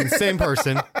meant. Same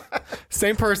person.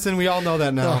 Same person. We all know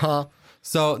that now. Uh-huh.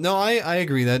 So, no, I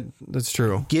agree that's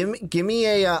true. Give me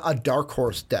a dark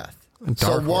horse death.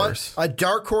 A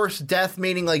dark horse death,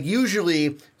 meaning like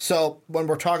usually, so when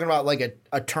we're talking about like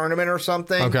a tournament or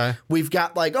something, okay, we've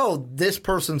got like, this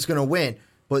person's going to win.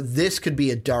 But this could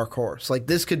be a dark horse. Like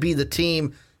this could be the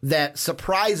team that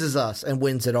surprises us and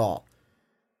wins it all.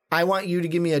 I want you to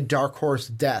give me a dark horse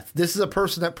death. This is a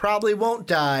person that probably won't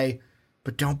die,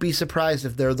 but don't be surprised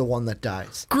if they're the one that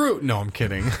dies. Groot. No, I'm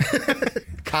kidding.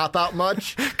 Cop out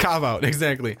much? Cop out,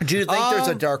 exactly. Do you think there's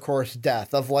a dark horse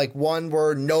death of like one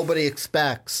where nobody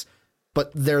expects,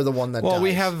 but they're the one that dies? Well,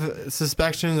 we have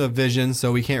suspicions of Vision,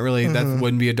 so we can't really, that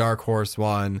wouldn't be a dark horse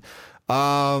one.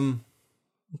 I'm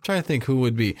trying to think who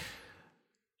would be.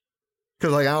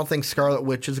 Because like I don't think Scarlet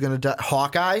Witch is going to die.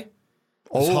 Hawkeye?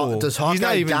 Does Hawkeye he's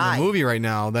not even die? in the movie right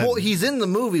now. Well, he's in the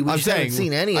movie. We just haven't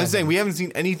seen any of him. I'm saying we haven't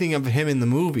seen anything of him in the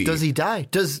movie. Does he die?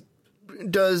 Does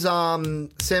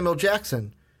Samuel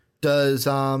Jackson? Does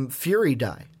Fury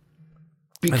die?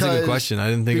 Because, That's a good question. I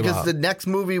didn't think about because the next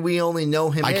movie we only know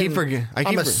him in.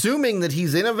 I'm assuming that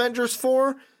he's in Avengers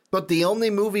 4, but the only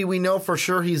movie we know for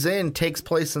sure he's in takes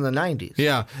place in the 90s.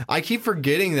 Yeah, I keep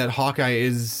forgetting that Hawkeye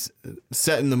is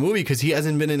set in the movie because he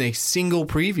hasn't been in a single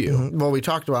preview. Mm-hmm. Well, we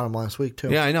talked about him last week too.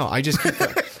 Yeah, I know. I just keep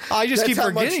keep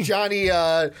forgetting.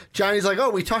 Much Johnny's like, oh,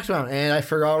 we talked about him, and I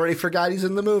already forgot he's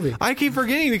in the movie. I keep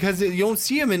forgetting because you don't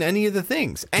see him in any of the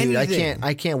things. Dude,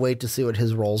 I can't wait to see what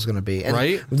his role's going to be. And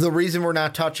right? The reason we're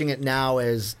not touching it now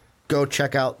is go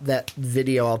check out that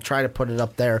video. I'll try to put it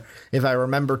up there if I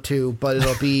remember to, but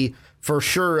it'll be for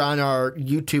sure on our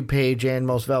YouTube page and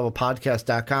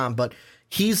mostvaluablepodcast.com. But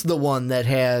he's the one that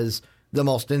has the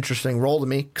most interesting role to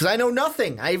me because I know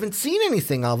nothing. I haven't seen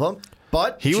anything of him.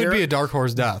 But he would be a dark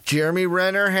horse death. Jeremy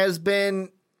Renner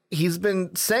he's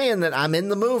been saying that I'm in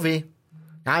the movie.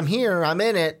 I'm here. I'm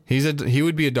in it. He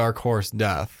would be a dark horse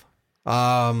death.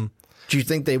 Do you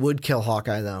think they would kill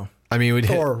Hawkeye though? I mean,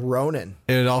 or Ronan.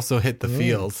 It would also hit the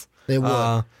fields. They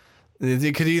would.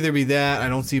 It could either be that. I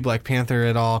don't see Black Panther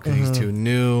at all because he's too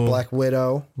new. Black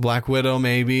Widow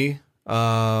maybe.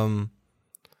 Trying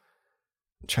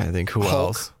to think who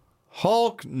else.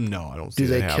 Hulk? No, I don't see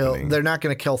that happening. They're not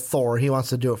going to kill Thor. He wants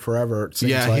to do it forever.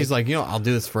 He's like, I'll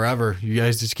do this forever. You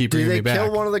guys just keep bringing me back. Do they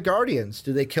kill one of the Guardians?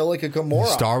 Do they kill like a Gamora?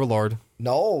 Star-Lord.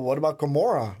 No, what about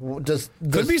Gamora?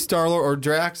 Could be Star-Lord or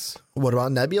Drax. What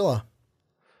about Nebula?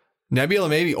 Nebula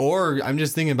maybe, or I'm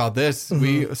just thinking about this.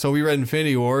 We read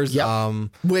Infinity Wars. Yep.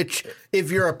 Which,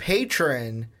 if you're a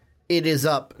patron, it is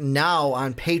up now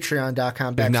on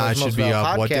patreon.com. It should be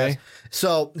up what day?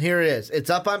 So here it is. It's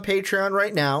up on Patreon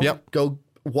right now. Yep. Go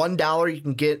 $1. You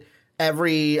can get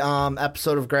every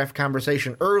episode of Graphic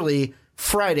Conversation early.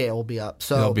 Friday it will be up.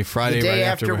 So it'll be Friday the day right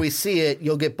after we see it,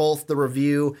 you'll get both the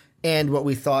review and what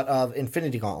we thought of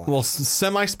Infinity Gauntlet. Well,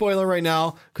 semi-spoiler right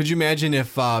now. Could you imagine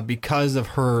if because of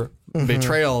her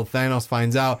betrayal, Thanos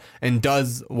finds out and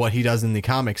does what he does in the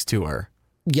comics to her?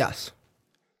 Yes.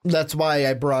 That's why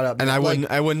I brought up. And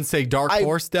I wouldn't say dark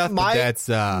horse death, but that's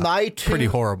pretty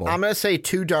horrible. I'm going to say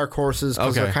two dark horses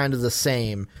because they're kind of the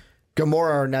same.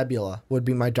 Gamora or Nebula would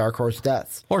be my dark horse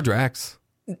deaths. Or Drax.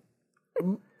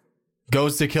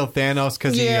 Goes to kill Thanos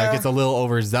because he gets a little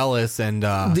overzealous. And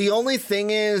the only thing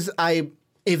is,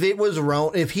 if it was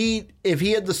if he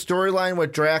had the storyline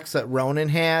with Drax that Ronan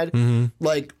had,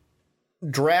 like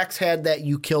Drax had that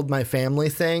 "you killed my family"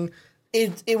 thing.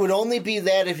 It would only be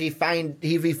that if he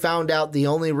found out the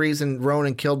only reason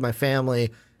Ronan killed my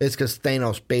family is because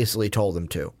Thanos basically told him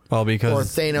to. Well,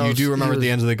 because Thanos, you do remember at the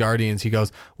end of the Guardians, he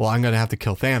goes, "Well, I'm going to have to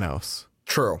kill Thanos."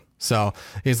 True. So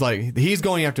he's like, he's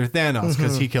going after Thanos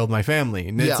because he killed my family,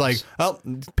 and it's like, oh,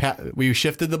 we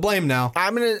shifted the blame now.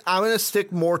 I'm gonna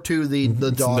stick more to the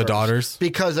daughters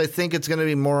because I think it's gonna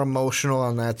be more emotional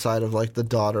on that side of like the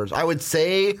daughters. I would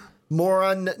say more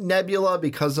on Nebula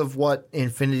because of what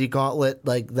Infinity Gauntlet,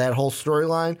 like that whole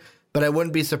storyline. But I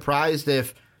wouldn't be surprised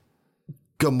if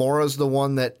Gamora's the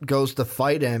one that goes to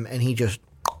fight him and he just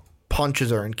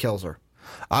punches her and kills her.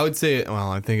 I would say,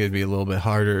 well, I think it'd be a little bit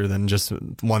harder than just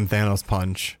one Thanos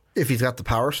punch. If he's got the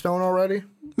Power Stone already?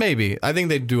 Maybe. I think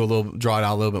they'd draw it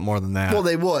out a little bit more than that. Well,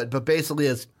 they would, but basically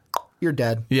it's, you're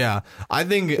dead. Yeah. I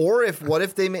think... Or what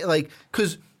if they make, like,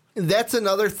 because... That's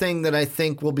another thing that I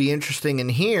think will be interesting in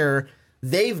here.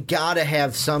 They've got to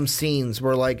have some scenes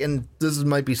where, like, and this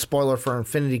might be spoiler for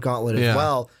Infinity Gauntlet as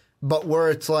well, but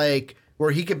where it's like,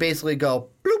 where he could basically go,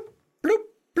 bloop, bloop,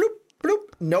 bloop, bloop.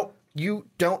 Nope, you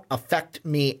don't affect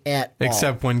me at all.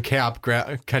 Except when Cap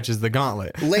catches the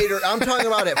gauntlet. Later, I'm talking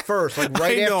about it first, like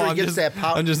right after he gets that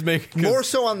power. I'm just making... More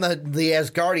so on the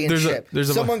Asgardian ship.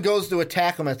 Someone goes to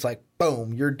attack him, it's like,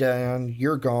 boom, you're down,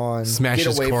 you're gone.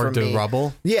 Smashes Korg to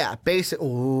rubble. Yeah, basically.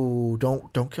 Ooh,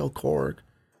 don't kill Korg.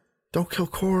 Don't kill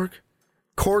Korg.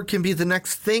 Korg can be the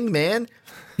next thing, man.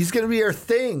 He's going to be our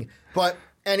thing. But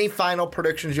any final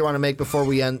predictions you want to make before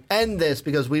we end this?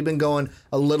 Because we've been going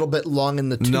a little bit long in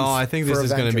the tooth. No, I think this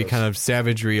is going to be kind of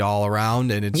savagery all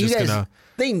around, and it's just going to...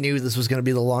 They knew this was going to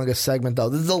be the longest segment, though.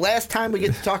 This is the last time we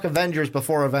get to talk Avengers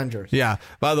before Avengers. Yeah.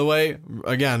 By the way,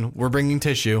 again, we're bringing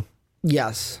tissue.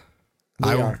 Yes.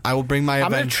 I will bring my...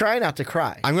 I'm going to try not to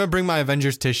cry. I'm going to bring my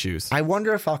Avengers tissues. I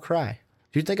wonder if I'll cry.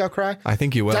 Do you think I'll cry? I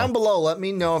think you will. Down below, let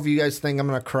me know if you guys think I'm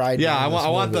going to cry. Yeah, I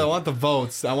want the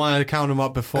votes. I want to count them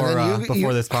up before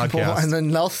this podcast, and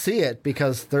then they'll see it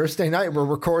because Thursday night we're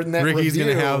recording that. Ricky's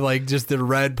going to have like just the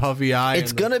red puffy eye.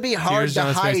 It's going to be hard to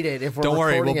hide it if we're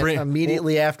recording it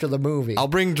immediately after the movie. I'll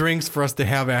bring drinks for us to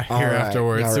have here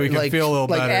afterwards, so we can feel a little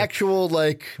better. Like actual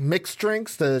mixed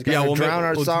drinks to drown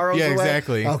our sorrows away. Yeah,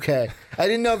 exactly. Okay. I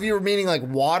didn't know if you were meaning like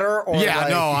water or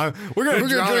we're going to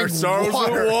drown our sorrows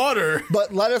with water. But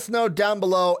let us know down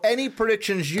below any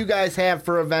predictions you guys have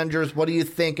for Avengers. What are you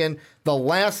thinking? The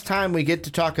last time we get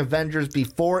to talk Avengers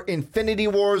before Infinity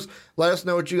Wars. Let us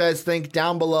know what you guys think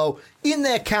down below in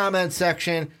that comment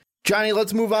section. Johnny,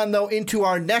 let's move on, though, into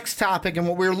our next topic. And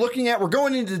what we're looking at, we're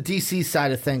going into the DC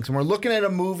side of things, and we're looking at a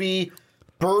movie,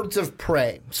 Birds of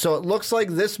Prey. So it looks like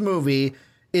this movie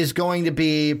is going to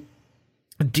be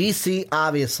DC,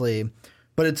 obviously,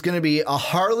 but it's going to be a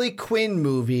Harley Quinn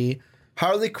movie.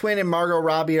 Harley Quinn and Margot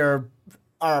Robbie are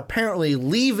apparently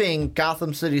leaving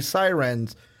Gotham City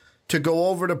Sirens to go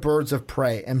over to Birds of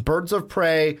Prey. And Birds of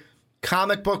Prey,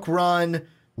 comic book run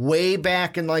way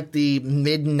back in like the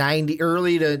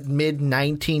early to mid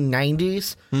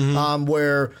 1990s,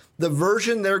 where the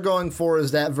version they're going for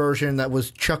is that version that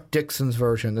was Chuck Dixon's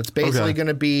version. That's basically going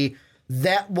to be,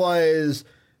 that was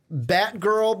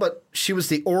Batgirl, but she was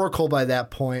the Oracle by that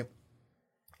point,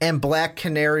 and Black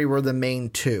Canary were the main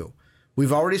two.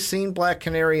 We've already seen Black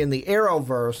Canary in the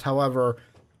Arrowverse. However,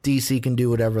 DC can do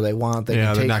whatever they want. They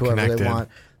can take whoever they want.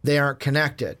 They aren't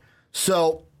connected.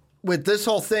 So with this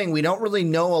whole thing, we don't really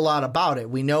know a lot about it.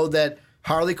 We know that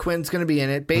Harley Quinn's going to be in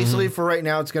it. Basically, for right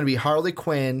now, it's going to be Harley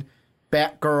Quinn,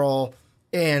 Batgirl,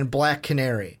 and Black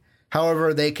Canary.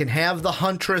 However, they can have the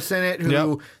Huntress in it,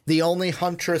 who the only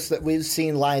Huntress that we've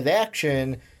seen live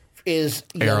action is,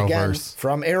 again,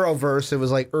 from Arrowverse. It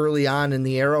was like early on in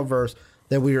the Arrowverse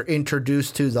that we were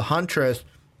introduced to the Huntress.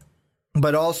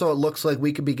 But also, it looks like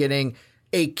we could be getting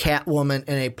a Catwoman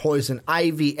and a Poison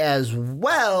Ivy as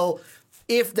well,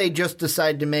 if they just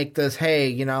decide to make this, hey,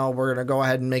 you know, we're going to go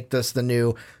ahead and make this the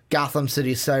new Gotham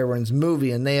City Sirens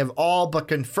movie. And they have all but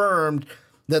confirmed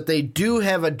that they do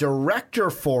have a director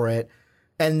for it,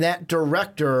 and that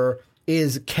director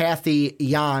is Kathy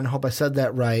Yan. Hope I said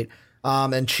that right.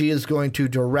 And she is going to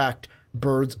direct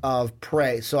Birds of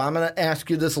Prey. So I'm going to ask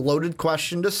you this loaded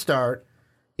question to start.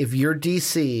 If you're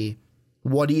DC,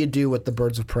 what do you do with the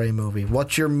Birds of Prey movie?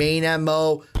 What's your main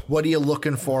MO? What are you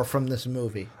looking for from this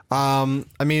movie? I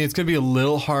mean, it's going to be a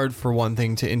little hard for one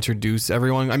thing to introduce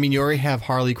everyone. I mean, you already have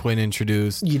Harley Quinn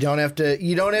introduced. You don't have to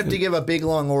give a big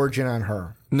long origin on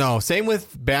her. No, same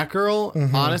with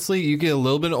Batgirl. Honestly, you get a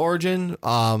little bit of origin.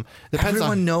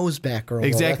 Everyone knows Batgirl.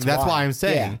 Exactly. That's why I'm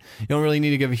saying you don't really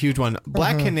need to give a huge one.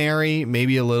 Black Canary,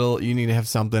 maybe a little. You need to have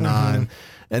something on.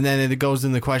 And then it goes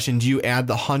in the question, do you add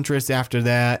the Huntress after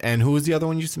that? And who was the other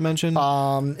one you mentioned?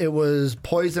 It was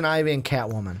Poison Ivy and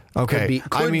Catwoman. Okay.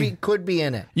 Could be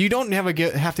in it. You don't have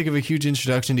to give a huge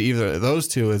introduction to either of those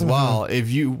two as well. If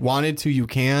you wanted to, you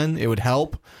can. It would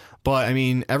help. But, I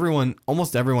mean,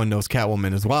 almost everyone knows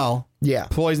Catwoman as well. Yeah.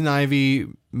 Poison Ivy,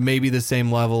 maybe the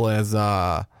same level as,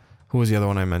 who was the other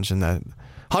one I mentioned? That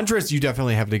Huntress, you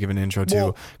definitely have to give an intro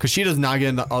to, because she does not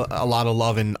get a lot of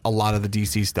love in a lot of the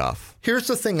DC stuff. Here's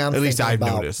the thing At least I've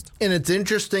noticed. And it's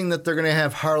interesting that they're going to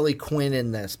have Harley Quinn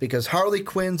in this, because Harley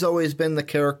Quinn's always been the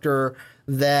character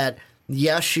that,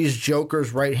 yes, she's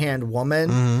Joker's right-hand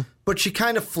woman, but she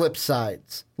kind of flips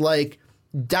sides. Like,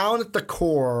 down at the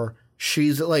core,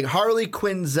 she's like, Harley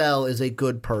Quinzel is a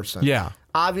good person. Yeah.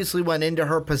 Obviously went into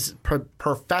her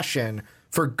profession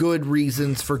for good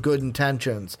reasons, for good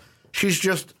intentions. She's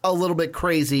just a little bit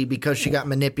crazy because she got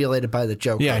manipulated by the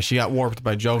Joker. Yeah, she got warped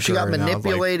by Joker. She got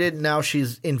manipulated. Now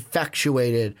she's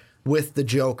infatuated with the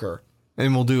Joker.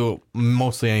 And will do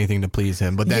mostly anything to please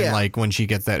him. But then, like, when she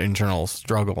gets that internal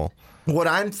struggle. What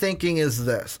I'm thinking is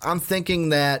this. I'm thinking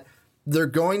that they're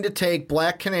going to take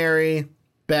Black Canary,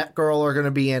 Batgirl are going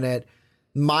to be in it.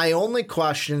 My only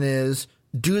question is,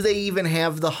 do they even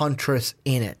have the Huntress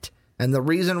in it? And the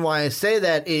reason why I say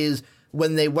that is,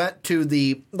 when they went to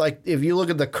the, like, if you look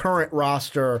at the current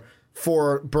roster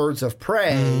for Birds of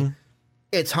Prey,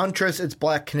 it's Huntress, it's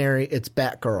Black Canary, it's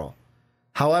Batgirl.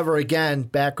 However, again,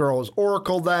 Batgirl is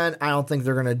Oracle then. I don't think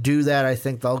they're going to do that. I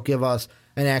think they'll give us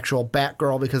an actual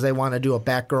Batgirl because they want to do a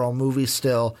Batgirl movie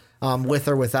still, with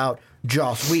or without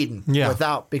Joss Whedon. Yeah.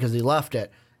 Without, because he left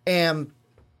it. And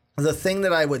the thing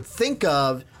that I would think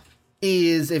of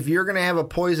is, if you're going to have a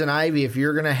Poison Ivy, if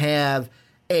you're going to have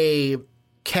a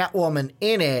Catwoman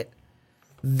in it,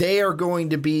 they are going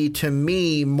to be, to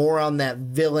me, more on that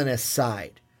villainous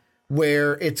side,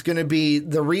 where it's going to be,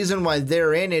 the reason why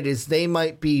they're in it is they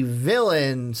might be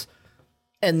villains,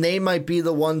 and they might be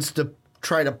the ones to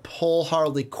try to pull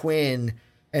Harley Quinn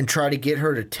and try to get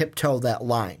her to tiptoe that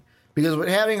line. Because with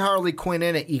having Harley Quinn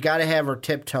in it, you got to have her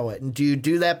tiptoe it. And do you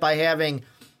do that by having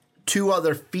two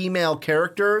other female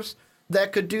characters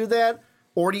that could do that?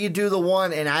 Or do you do the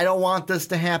one, and I don't want this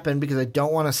to happen because I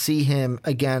don't want to see him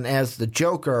again as the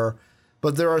Joker,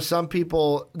 but there are some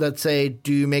people that say,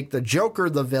 do you make the Joker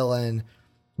the villain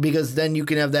because then you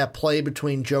can have that play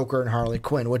between Joker and Harley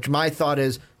Quinn, which my thought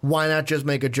is, why not just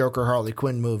make a Joker Harley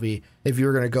Quinn movie if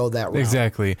you're going to go that route?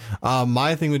 Exactly.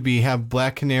 My thing would be have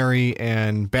Black Canary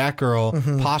and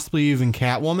Batgirl, possibly even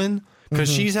Catwoman, because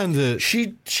she tends to...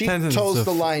 She toes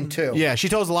the line, too. Yeah, she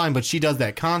toes the line, but she does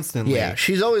that constantly. Yeah,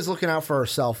 she's always looking out for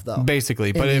herself, though.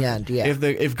 Basically. But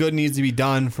if good needs to be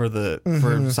done for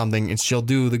something, she'll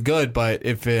do the good, but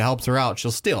if it helps her out,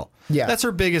 she'll steal. Yeah. That's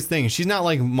her biggest thing. She's not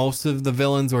like most of the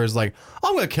villains where it's like, oh,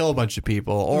 I'm going to kill a bunch of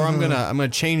people, or I'm going to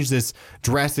change this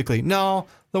drastically. No,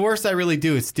 the worst I really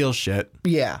do is steal shit.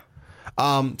 Yeah.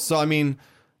 So I mean,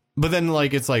 but then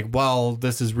like it's like, well,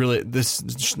 this is really this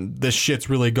shit's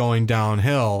really going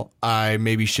downhill. I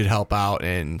maybe should help out,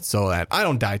 and so that I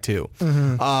don't die too.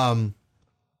 I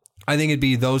think it'd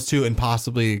be those two and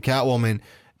possibly Catwoman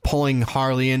pulling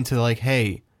Harley into like,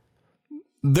 hey,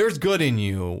 there's good in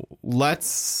you.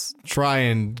 Let's try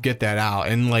and get that out,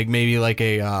 and like maybe like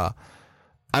a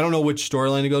I don't know which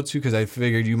storyline to go to because I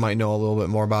figured you might know a little bit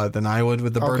more about it than I would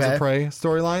with the Birds of Prey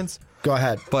storylines. Go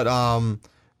ahead. But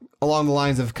along the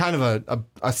lines of kind of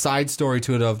a side story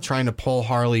to it of trying to pull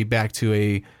Harley back to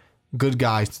a good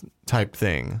guy type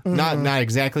thing. Not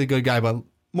exactly good guy, but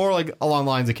more like along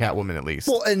the lines of Catwoman at least.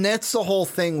 Well, and that's the whole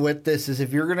thing with this is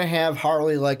if you're going to have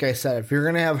Harley, like I said, if you're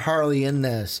going to have Harley in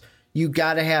this, you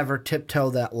got to have her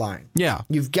tiptoe that line. Yeah.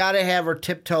 You've got to have her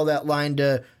tiptoe that line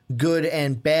to good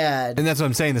and bad. And that's what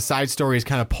I'm saying. The side story is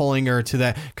kind of pulling her to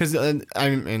that. Because, and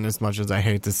as much as I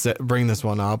hate to bring this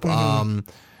one up,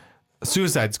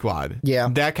 Suicide Squad. Yeah.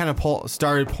 That kind of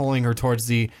started pulling her towards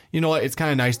the, you know what, it's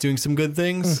kind of nice doing some good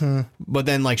things. But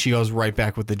then, like, she goes right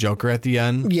back with the Joker at the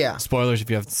end. Yeah. Spoilers if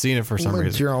you haven't seen it for some reason.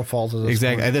 It's your own fault at this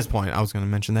exactly. point. At this point, I was going to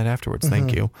mention that afterwards.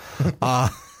 Thank you.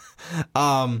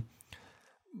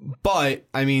 But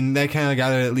I mean, that kind of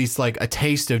got at least like a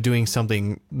taste of doing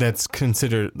something that's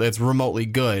remotely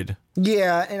good.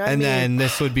 Yeah, and then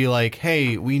this would be like,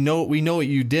 hey, we know what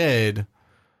you did.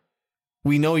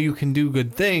 We know you can do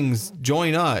good things.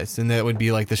 Join us, and that would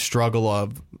be like the struggle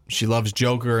of she loves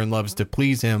Joker and loves to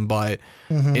please him, but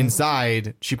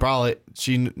inside she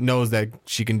knows that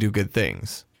she can do good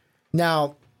things.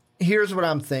 Now, here's what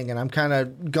I'm thinking. I'm kind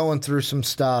of going through some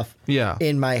stuff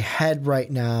in my head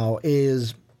right now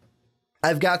is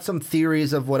I've got some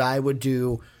theories of what I would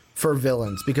do for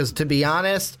villains because, to be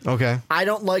honest, I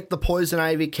don't like the Poison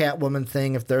Ivy Catwoman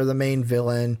thing if they're the main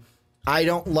villain. I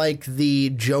don't like the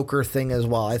Joker thing as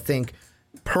well. I think,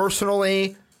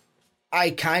 personally, I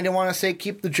kind of want to say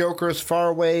keep the Joker as far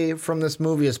away from this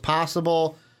movie as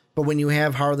possible. But when you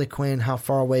have Harley Quinn, how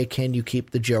far away can you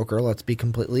keep the Joker? Let's be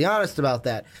completely honest about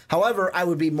that. However, I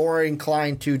would be more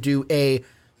inclined to do a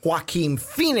Joaquin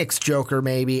Phoenix Joker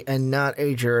maybe and not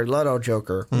a Jared Leto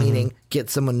Joker, meaning get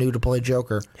someone new to play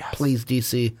Joker. Yes. Please,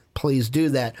 DC, please do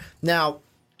that. Now,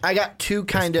 I got two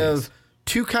kind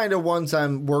of ones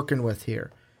I'm working with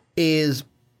here is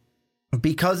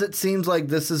because it seems like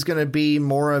this is going to be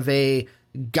more of a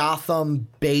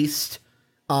Gotham-based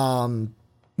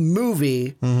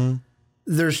movie.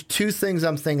 There's two things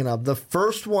I'm thinking of. The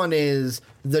first one is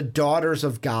the Daughters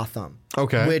of Gotham,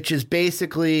 which is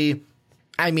basically,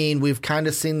 I mean, we've kind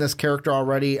of seen this character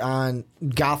already on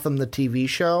Gotham, the TV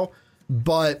show,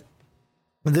 but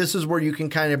this is where you can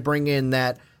kind of bring in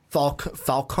that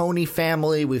Falcone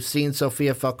family. We've seen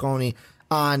Sophia Falcone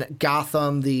on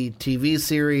Gotham, the TV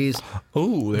series.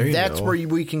 Oh, there you go. That's where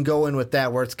we can go in with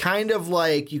that, where it's kind of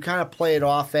like you kind of play it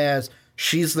off as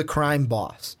she's the crime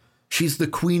boss. She's the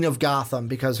queen of Gotham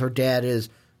because her dad is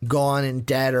gone and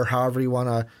dead, or however you want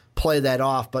to play that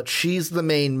off. But she's the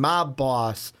main mob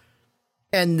boss.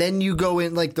 And then you go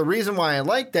in, like, the reason why I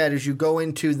like that is you go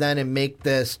into then and make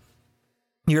this,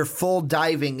 you're full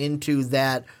diving into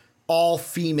that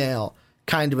all-female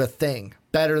kind of a thing.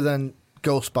 Better than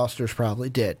Ghostbusters probably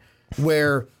did,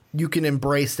 where you can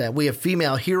embrace that. We have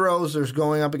female heroes. There's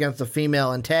going up against a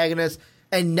female antagonist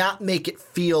and not make it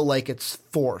feel like it's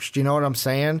forced. You know what I'm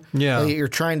saying? Yeah. Like you're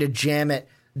trying to jam it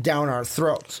down our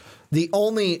throats. The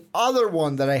only other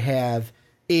one that I have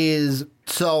is,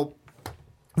 so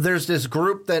there's this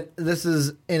group that this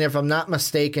is, and if I'm not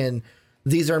mistaken,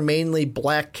 these are mainly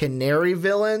Black Canary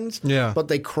villains. Yeah. But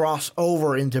they cross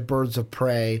over into Birds of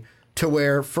Prey to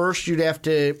where first you'd have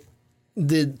to,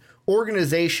 the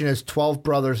organization is 12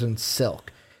 Brothers in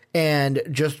Silk. And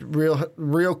just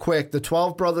real quick, the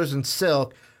 12 Brothers in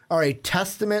Silk are a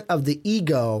testament of the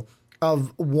ego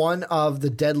of one of the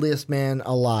deadliest men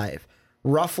alive.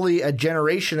 Roughly a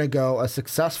generation ago, a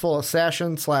successful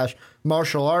assassin /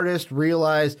 martial artist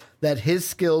realized that his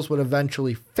skills would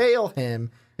eventually fail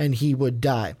him and he would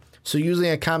die. So using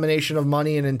a combination of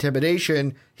money and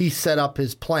intimidation, he set up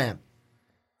his plan.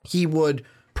 He would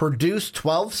produced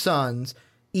 12 sons,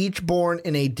 each born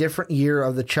in a different year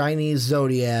of the Chinese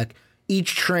zodiac,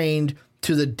 each trained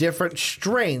to the different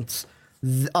strengths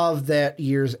of that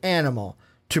year's animal.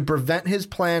 To prevent his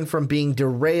plan from being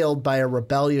derailed by a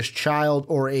rebellious child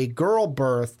or a girl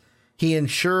birth, he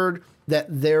ensured that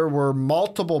there were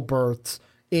multiple births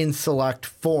in select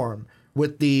form,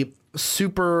 with the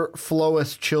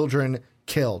superfluous children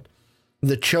killed.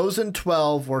 The chosen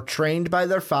 12 were trained by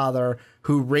their father,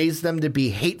 who raised them to be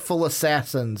hateful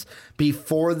assassins.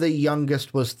 Before the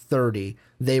youngest was 30,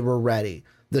 they were ready.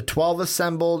 The 12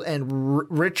 assembled and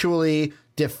ritually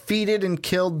defeated and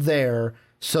killed there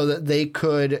so that they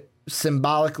could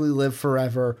symbolically live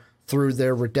forever through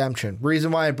their redemption.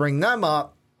 Reason why I bring them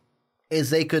up is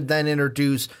they could then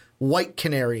introduce White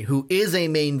Canary, who is a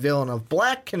main villain of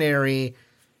Black Canary,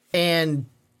 and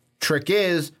trick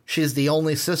is she's the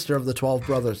only sister of the 12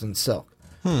 brothers in Silk.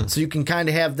 So you can kind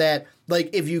of have that,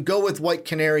 like if you go with White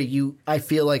Canary, I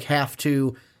feel like have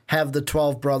to have the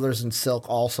 12 brothers in Silk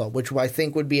also, which I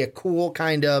think would be a cool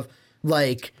kind of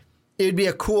like, it would be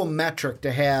a cool metric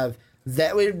to have.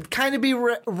 That would kind of be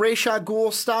Ra's al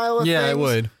Ghul style of things. Yeah, it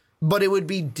would. But it would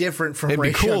be different from It'd be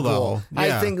Ra's al cool, Ghul. though.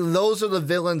 Yeah. I think those are the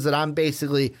villains that I'm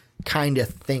basically kind of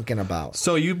thinking about.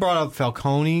 So you brought up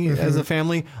Falcone as a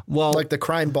family. Well, Like the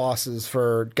crime bosses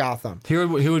for Gotham. he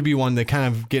would be one that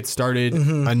kind of gets started.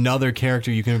 Another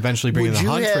character you can eventually bring in the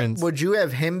Hunt Prince. Would you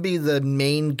have him be the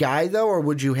main guy, though, or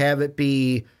would you have it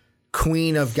be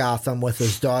Queen of Gotham with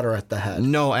his daughter at the head?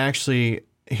 No, actually,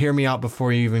 hear me out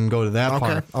before you even go to that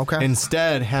part. Okay.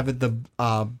 Instead, have it the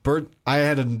Bert. I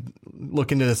had to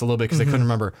look into this a little bit because I couldn't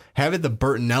remember. Have it the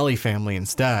Bertinelli family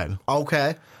instead.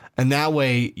 Okay. And that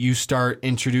way you start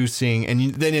introducing,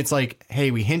 and then it's like,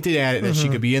 hey, we hinted at it that she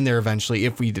could be in there eventually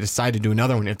if we decide to do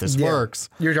another one, if this works.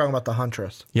 You're talking about the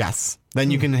Huntress. Yes.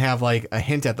 Then you can have like a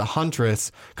hint at the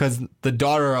Huntress, because the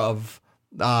daughter of,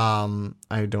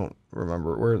 I don't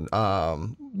remember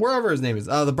wherever his name is,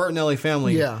 the Bertinelli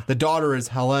family. Yeah. The daughter is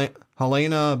Helena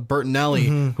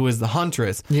Bertinelli, who is the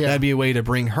Huntress. Yeah. That'd be a way to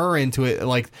bring her into it.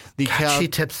 Like the She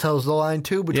tiptoes the line,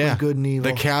 too, between good and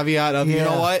evil. The caveat of, you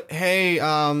know what? Hey,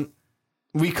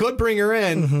 we could bring her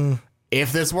in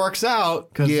if this works out.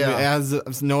 Because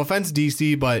as no offense,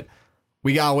 DC, but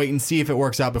we gotta wait and see if it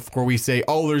works out before we say,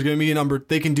 oh, there's gonna be a number.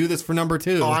 They can do this for number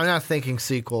 2. Oh, I'm not thinking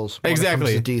sequels. When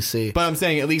Exactly. It comes to DC. But I'm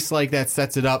saying at least like that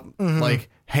sets it up. Like,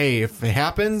 hey, if it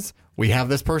happens, we have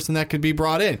this person that could be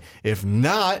brought in. If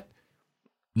not,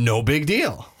 no big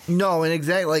deal. No, and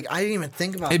exactly. Like, I didn't even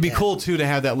think about It'd be that. cool too to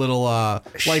have that little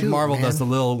like Shoot, Marvel man. does the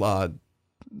little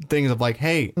things of like,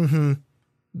 hey,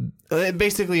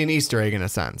 basically an Easter egg in a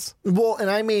sense, Well, and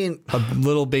I mean, a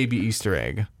little baby Easter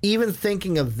egg, even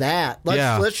thinking of that,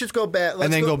 let's just go back.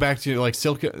 and then go back to like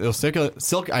Silk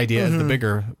idea as the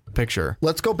bigger picture.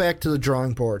 Let's go back to the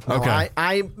drawing board. Now, Okay.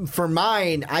 I for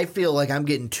mine, I feel like I'm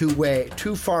getting too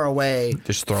far away.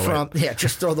 Just throw from it. Yeah,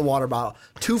 just throw the water bottle.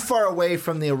 Too far away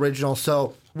from the original.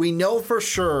 So we know for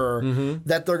sure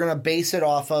that they're going to base it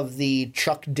off of the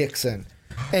Chuck Dixon.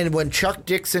 And when Chuck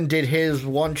Dixon did his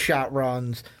one-shot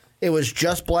runs, it was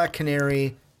just Black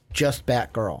Canary, just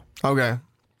Batgirl. Okay.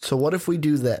 So what if we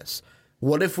do this?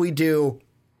 What if we do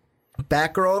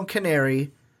Batgirl and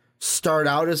Canary start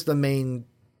out as the main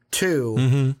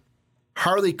 2?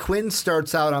 Harley Quinn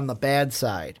starts out on the bad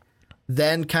side,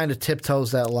 then kind of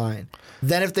tiptoes that line.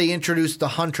 Then if they introduce the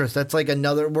Huntress, that's like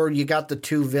another where you got the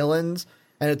 2 villains,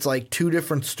 and it's like 2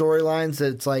 different storylines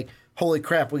that it's like, holy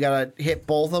crap, we got to hit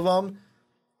both of them.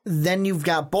 Then you've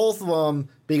got both of them,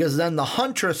 because then the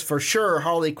Huntress for sure,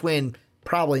 Harley Quinn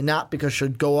probably not, because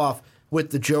she'd go off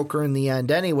with the Joker in the end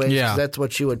anyway, because that's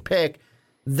what she would pick.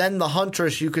 Then the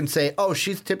Huntress, you can say, oh,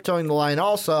 she's tiptoeing the line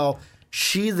also.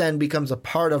 She then becomes a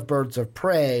part of Birds of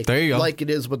Prey. There you go. Like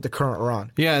it is with the current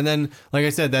run. Yeah, and then like I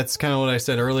said, that's kind of what I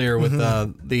said earlier with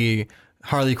the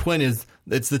Harley Quinn is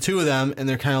it's the 2 of them, and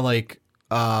they're kind of like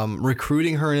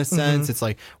recruiting her in a sense. It's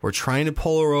like we're trying to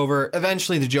pull her over.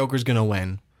 Eventually, the Joker's gonna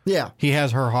win. Yeah. He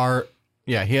has her heart.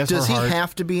 Yeah, he has Does her he heart.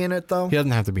 have to be in it, though? He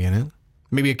doesn't have to be in it.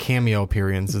 Maybe a cameo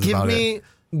appearance is about it.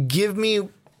 Give me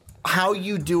how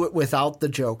you do it without the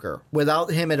Joker,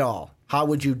 without him at all. How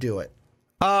would you do it?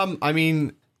 I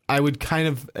mean, I would kind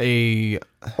of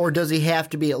Or does he have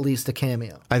to be at least a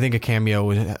cameo? I think a cameo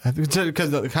would, because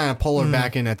they kind of pull her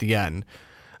back in at the end.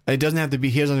 It doesn't have to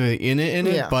be. He doesn't have to be in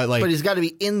it, but like, but he's got to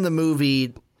be in the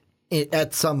movie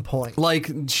at some point. like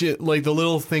the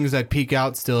little things that peek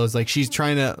out still is like she's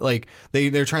trying to like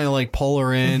they're trying to like pull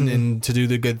her in and to do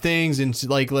the good things, and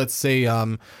like let's say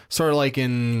sort of like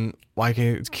in I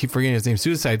keep forgetting his name,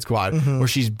 Suicide Squad, where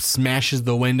she smashes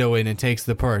the window in and takes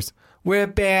the purse. We're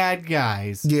bad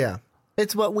guys. Yeah.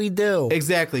 It's what we do.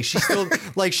 Exactly. She still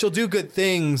like she'll do good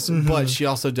things, but she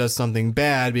also does something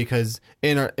bad because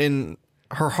in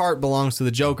her heart belongs to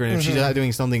the Joker, and if she's not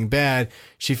doing something bad,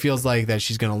 she feels like that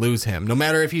she's going to lose him, no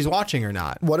matter if he's watching or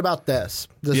not. What about this?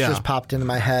 This just popped into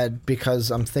my head because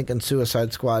I'm thinking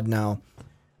Suicide Squad now.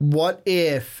 What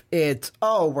if it's,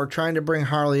 we're trying to bring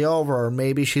Harley over, or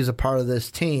maybe she's a part of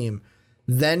this team.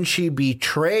 Then she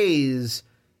betrays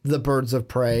the Birds of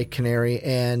Prey, Canary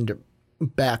and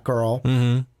Batgirl.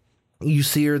 Mm-hmm. You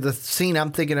see her, the scene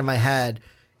I'm thinking in my head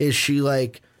is she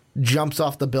like jumps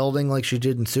off the building like she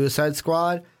did in Suicide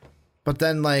Squad, but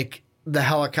then like the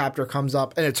helicopter comes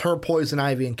up and it's her, Poison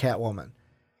Ivy, and Catwoman.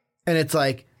 And it's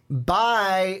like,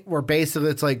 bye, where basically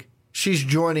it's like she's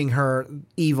joining her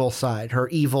evil side, her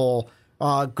evil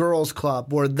girls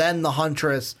club, where then the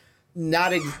Huntress,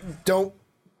 don't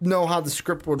know how the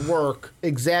script would work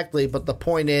exactly, but the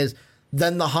point is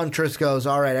then the Huntress goes,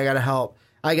 all right, I got to help.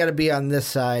 I got to be on this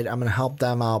side. I'm going to help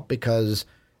them out because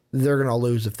they're going to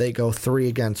lose if they go 3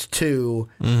 against 2.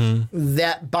 Mm-hmm.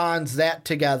 That bonds that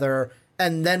together.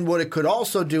 And then what it could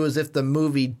also do is if the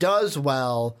movie does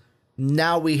well,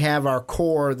 now we have our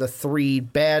core, the 3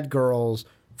 bad girls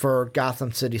for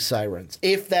Gotham City Sirens.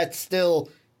 If that's still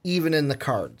even in the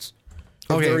cards.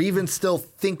 If they're even still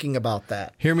thinking about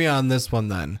that. Hear me on this one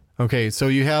then. Okay, so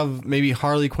you have maybe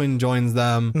Harley Quinn joins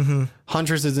them. Mm-hmm.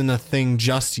 Huntress isn't a thing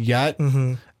just yet.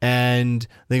 Mm-hmm. And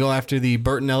they go after the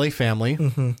Bertinelli family.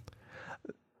 Mm-hmm.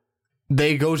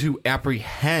 They go to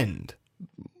apprehend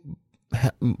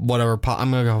whatever.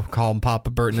 I'm going to call him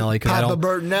Papa Bertinelli. Papa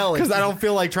Bertinelli. Because I don't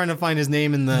feel like trying to find his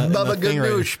name in the Baba thing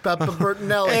Ganoush, right. Papa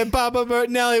Bertinelli. Hey, Papa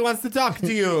Bertinelli wants to talk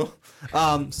to you.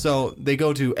 So they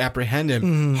go to apprehend him.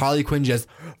 Mm-hmm. Harley Quinn just,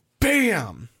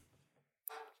 bam,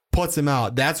 puts him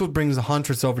out. That's what brings the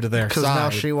Huntress over to their side. Because now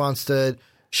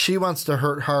she wants to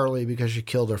hurt Harley because she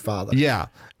killed her father. Yeah.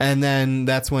 And then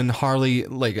that's when Harley,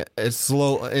 like, it's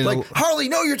slow. Like, Harley,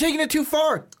 no, you're taking it too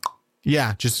far.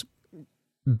 Yeah, just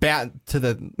bat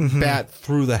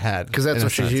through the head. Because that's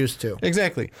what she's used to.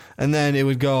 Exactly. And then it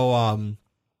would go,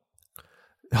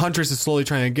 Huntress is slowly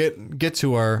trying to get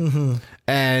to her. Mm-hmm.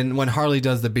 And when Harley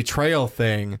does the betrayal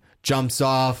thing, jumps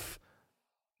off,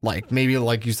 like, maybe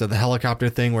like you said, the helicopter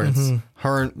thing where it's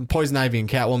her, Poison Ivy, and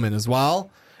Catwoman as well.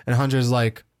 And Hunter's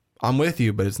like, I'm with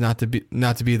you, but it's not to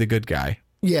be the good guy.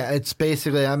 Yeah, it's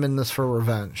basically, I'm in this for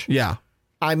revenge. Yeah.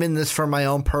 I'm in this for my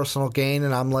own personal gain,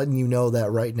 and I'm letting you know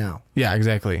that right now. Yeah,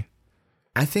 exactly.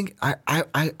 I think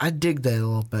I dig that a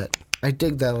little bit. I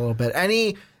dig that a little bit.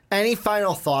 Any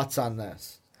final thoughts on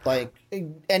this? Like,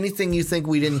 anything you think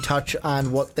we didn't touch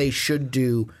on what they should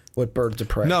do with Birds of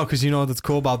Prey? No, because you know what's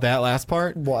cool about that last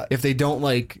part? What? If they don't,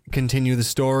 like, continue the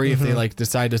story, if they, like,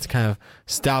 decide to kind of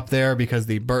stop there because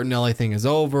the Bertinelli thing is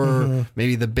over,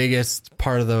 maybe the biggest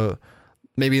part of the...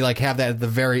 Maybe, like, have that at the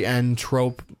very end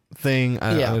trope thing.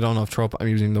 I don't know if trope... I'm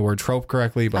using the word trope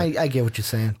correctly, but... I get what you're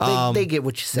saying. They get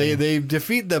what you're saying. They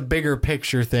defeat the bigger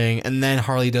picture thing, and then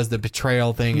Harley does the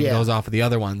betrayal thing and goes off with the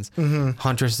other ones.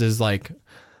 Huntress is like...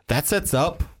 That sets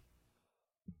up...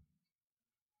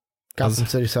 Gotham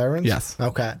City Sirens? Yes.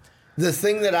 Okay. The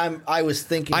thing that I was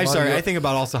thinking... I'm sorry, I think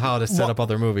about also how to set up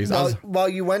other movies. While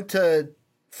you went to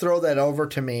throw that over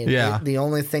to me, the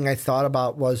only thing I thought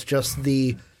about was just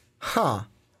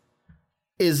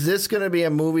is this going to be a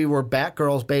movie where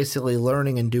Batgirl's basically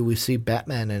learning, and do we see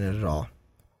Batman in it at all?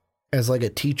 As like a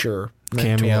teacher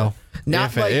mentor. Cameo.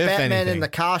 Not like Batman anything. In the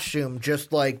costume,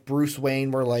 just like Bruce Wayne,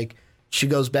 where like she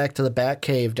goes back to the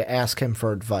Batcave to ask him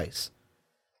for advice.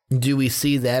 Do we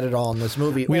see that at all in this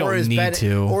movie? We don't need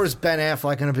to. Or is Ben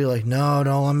Affleck going to be like, no,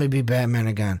 don't let me be Batman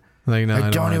again. Like, no, I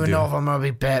don't even know if I'm going to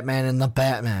be Batman in the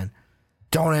Batman.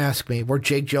 Don't ask me. We're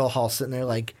Jake Gyllenhaal sitting there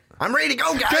like, I'm ready to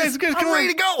go, guys. I'm ready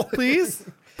to go. Please.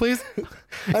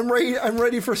 I'm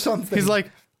ready for something. He's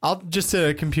like, I'll just sit at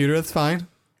a computer. That's fine.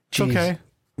 It's okay.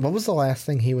 What was the last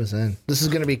thing he was in? This is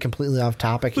going to be completely off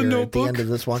topic here at the end of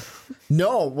this one.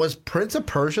 No, was Prince of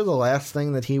Persia the last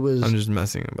thing that he was? I'm just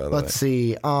messing about. Let's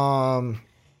see. What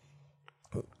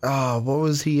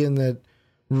was he in that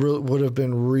would have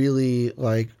been really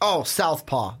like? Oh,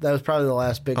 Southpaw. That was probably the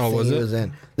last big thing he was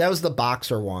in. That was the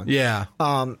boxer one. Yeah.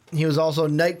 He was also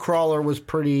Nightcrawler was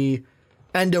pretty.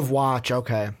 End of Watch.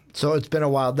 Okay. So it's been a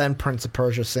while. Then Prince of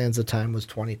Persia: Sands of Time was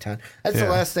 2010. That's the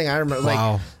last thing I remember.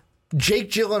 Wow. Like, Jake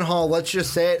Gyllenhaal, let's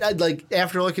just say it. Like,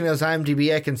 after looking at his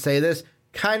IMDb, I can say this,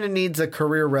 kind of needs a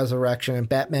career resurrection, and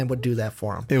Batman would do that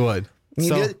for him. It would. He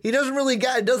doesn't really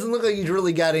got, it doesn't look like he's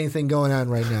really got anything going on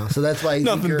right now. So that's why he's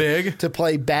nothing big to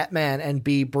play Batman and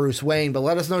be Bruce Wayne. But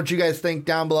let us know what you guys think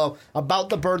down below about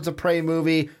the Birds of Prey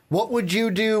movie. What would you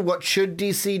do? What should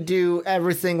DC do?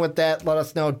 Everything with that, let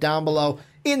us know down below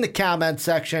in the comment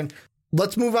section.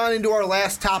 Let's move on into our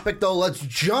last topic, though. Let's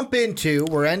jump into,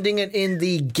 we're ending it in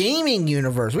the gaming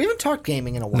universe. We haven't talked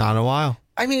gaming in a while. Not in a while.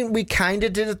 I mean, we kind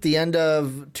of did at the end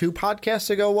of 2 podcasts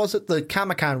ago, was it? The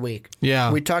Comic-Con week. Yeah.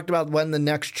 We talked about when the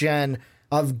next gen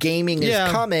of gaming is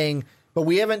coming, but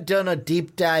we haven't done a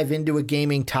deep dive into a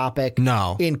gaming topic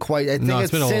in quite, I think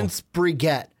it's since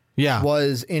Brigette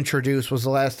was introduced was the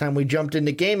last time we jumped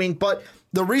into gaming. But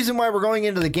the reason why we're going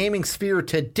into the gaming sphere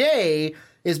today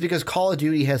is because Call of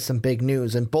Duty has some big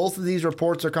news, and both of these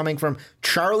reports are coming from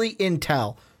Charlie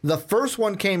Intel. The first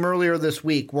one came earlier this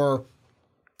week, where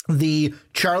the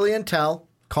Charlie Intel,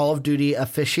 Call of Duty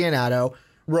aficionado,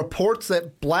 reports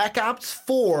that Black Ops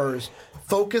 4's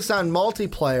focus on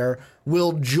multiplayer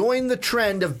will join the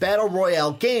trend of Battle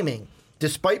Royale gaming,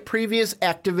 despite previous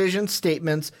Activision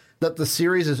statements that the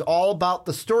series is all about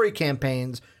the story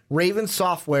campaigns. Raven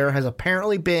Software has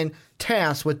apparently been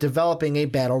tasked with developing a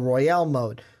Battle Royale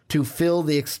mode to fill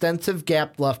the extensive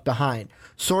gap left behind.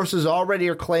 Sources already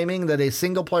are claiming that a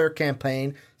single-player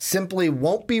campaign simply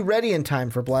won't be ready in time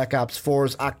for Black Ops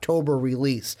 4's October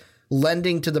release,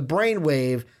 lending to the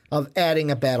brainwave of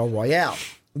adding a Battle Royale.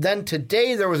 Then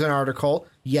today there was an article,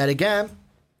 yet again,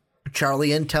 Charlie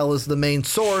Intel is the main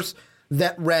source,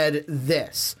 that read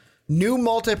this. New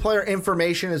multiplayer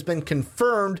information has been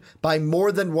confirmed by more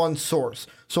than one source,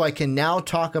 so I can now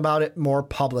talk about it more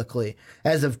publicly.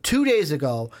 As of 2 days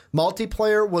ago,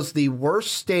 multiplayer was the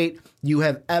worst state you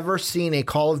have ever seen a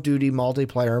Call of Duty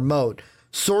multiplayer mode.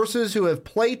 Sources who have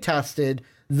play tested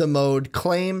the mode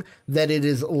claim that it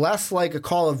is less like a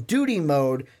Call of Duty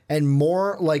mode and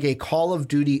more like a Call of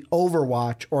Duty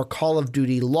Overwatch or Call of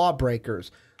Duty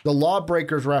Lawbreakers. The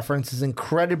Lawbreakers reference is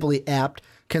incredibly apt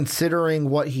considering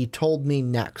what he told me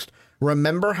next.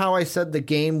 Remember how I said the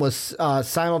game was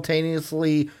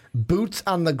simultaneously boots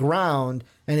on the ground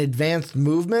and advanced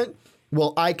movement?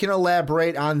 Well, I can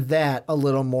elaborate on that a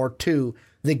little more too.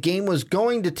 The game was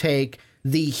going to take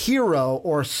the hero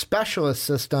or specialist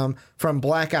system from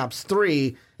Black Ops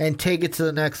 3 and take it to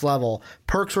the next level.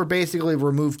 Perks were basically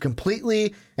removed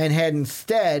completely and had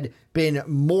instead been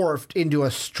morphed into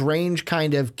a strange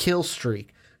kind of kill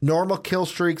streak. Normal kill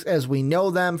streaks as we know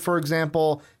them, for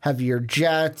example, heavier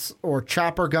jets or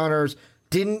chopper gunners,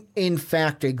 didn't in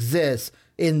fact exist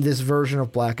in this version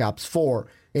of Black Ops 4.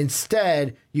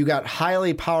 Instead, you got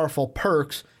highly powerful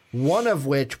perks, one of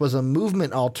which was a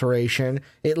movement alteration.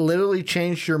 It literally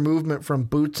changed your movement from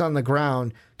boots on the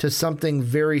ground to something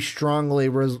very strongly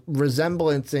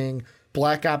resembling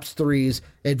Black Ops 3's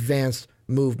advanced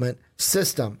movement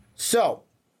system. So,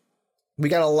 we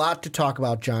got a lot to talk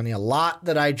about, Johnny, a lot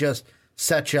that I just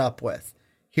set you up with.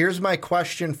 Here's my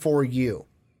question for you.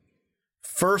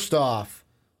 First off,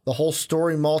 the whole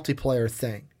story multiplayer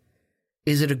thing.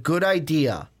 Is it a good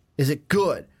idea? Is it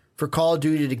good for Call of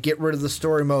Duty to get rid of the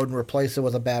story mode and replace it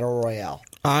with a battle royale?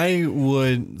 I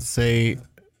would say,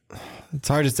 it's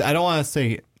hard to say. I don't want to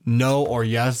say no or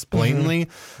yes blatantly,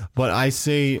 but I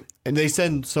say, and they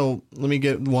said, so let me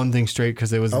get one thing straight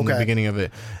because it was in the beginning of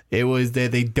it. It was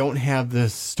that they don't have the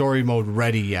story mode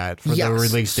ready yet for the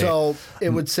release date. So it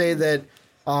would say that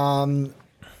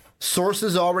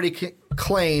sources already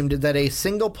claimed that a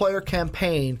single player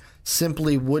campaign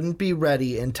simply wouldn't be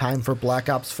ready in time for Black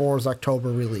Ops 4's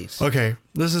October release. Okay,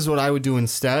 this is what I would do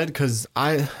instead, because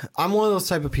I'm one of those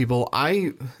type of people.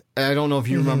 I don't know if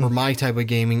you remember my type of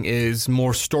gaming is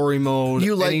more story mode.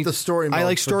 You like the story mode. I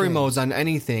like story modes on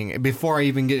anything before I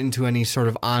even get into any sort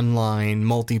of online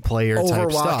multiplayer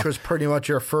type stuff. Overwatch was pretty much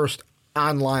your first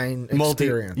online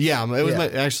experience.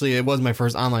 It was my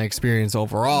first online experience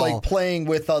overall. Like playing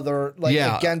with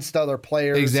against other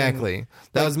players. Exactly.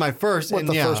 That was my first. With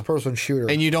the first person shooter.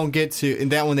 And you don't get to, in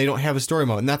that one they don't have a story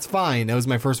mode, and that's fine. That was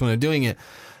my first one of doing it.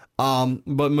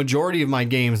 But majority of my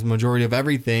games, majority of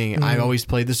everything, I always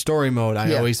play the story mode.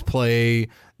 I always play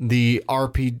the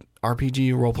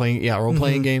RPG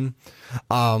role-playing game.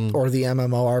 Or the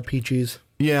MMORPGs.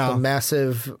 Yeah. The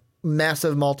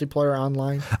massive multiplayer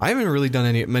online. I haven't really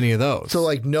done many of those. So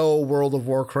like no World of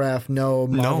Warcraft, no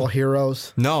Marvel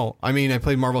Heroes. No, I mean I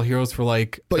played Marvel Heroes for a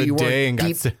day and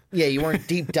got sick. Yeah, you weren't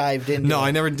deep dived into. No,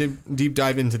 I never did deep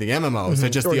dive into the MMOs.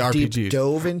 Just the RPGs. Deep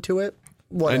dove into it.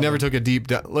 Whatever. I never took a deep.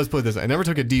 Let's put it this way: I never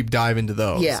took a deep dive into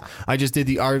those. Yeah, I just did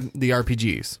the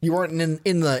RPGs. You weren't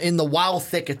in the wild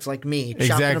thickets like me,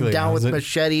 chopping them down with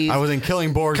machetes. I wasn't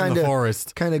killing boars in the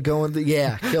forest. Kind of going,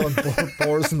 killing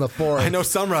boars in the forest. I know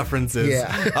some references.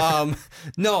 Yeah.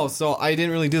 No, so I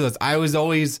didn't really do those. I was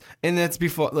always, and that's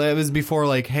before. It was before,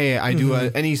 like, hey, I do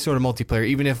any sort of multiplayer,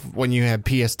 even if when you have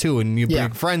PS2 and you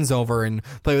bring friends over and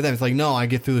play with them. It's like, no, I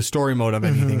get through the story mode of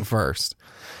anything first.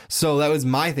 So that was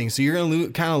my thing. So you're going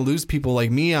to kind of lose people like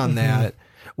me on that.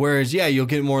 Whereas, yeah, you'll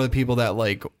get more of the people that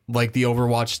like the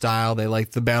Overwatch style. They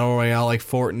like the Battle Royale, like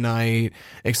Fortnite,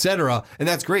 etc. And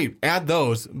that's great. Add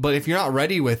those. But if you're not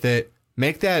ready with it,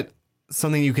 make that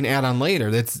something you can add on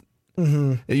later. That's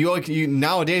you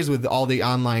nowadays with all the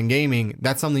online gaming,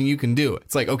 that's something you can do.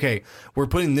 It's like, okay, we're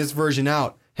putting this version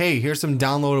out. Hey, here's some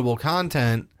downloadable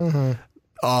content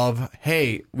of,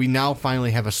 hey, we now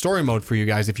finally have a story mode for you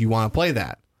guys if you want to play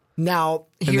that. Now,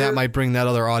 and that might bring that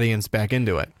other audience back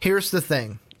into it. Here's the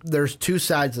thing. There's two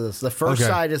sides of this. The first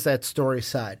side is that story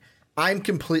side. I'm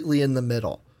completely in the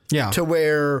middle. Yeah. To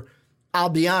where, I'll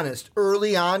be honest,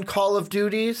 early on Call of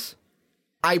Duties,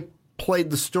 I played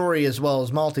the story as well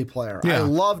as multiplayer. Yeah. I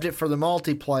loved it for the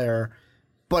multiplayer,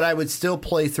 but I would still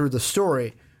play through the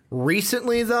story.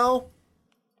 Recently, though,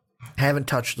 haven't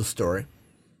touched the story.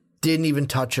 Didn't even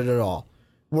touch it at all.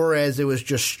 Whereas it was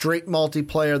just straight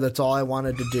multiplayer. That's all I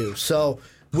wanted to do. So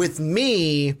with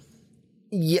me,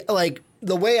 like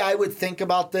the way I would think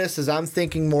about this is I'm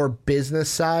thinking more business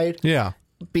side. Yeah.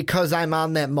 Because I'm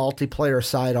on that multiplayer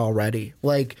side already.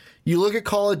 Like you look at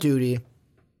Call of Duty.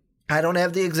 I don't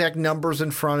have the exact numbers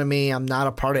in front of me. I'm not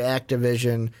a part of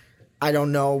Activision. I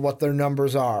don't know what their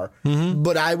numbers are.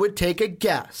 But I would take a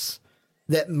guess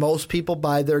that most people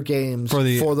buy their games for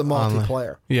the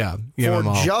multiplayer. Yeah. For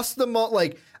just the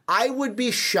like, I would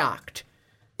be shocked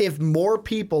if more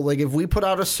people, like if we put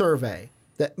out a survey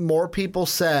that more people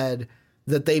said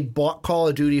that they bought Call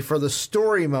of Duty for the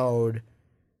story mode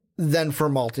than for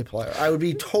multiplayer. I would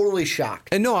be totally shocked.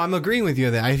 And no, I'm agreeing with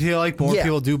you that I feel like more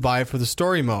people do buy it for the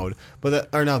story mode, but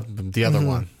or not the other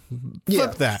one.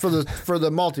 Flip that for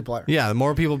the multiplayer. Yeah, the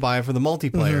more people buy it for the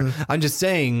multiplayer. I'm just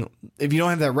saying, if you don't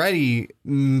have that ready,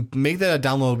 make that a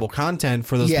downloadable content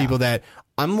for those people that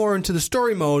I'm more into the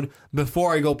story mode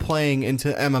before I go playing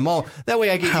into MMO. That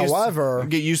way I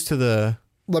get used to the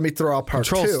let me throw out part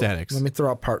control two. statics. Let me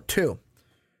throw out part two.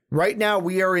 Right now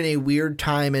we are in a weird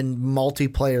time in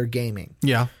multiplayer gaming.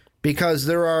 Yeah. Because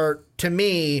there are, to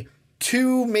me,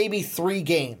 2, maybe 3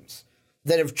 games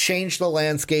that have changed the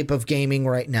landscape of gaming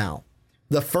right now.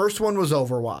 The first one was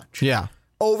Overwatch. Yeah.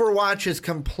 Overwatch has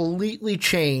completely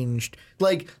changed.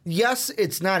 Like, yes,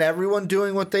 it's not everyone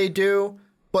doing what they do,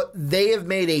 but they have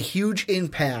made a huge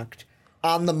impact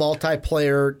on the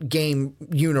multiplayer game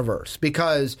universe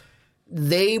because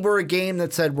they were a game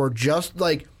that said we're just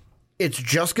like, it's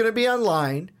just going to be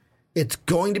online. It's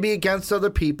going to be against other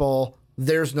people.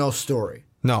 There's no story.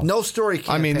 No story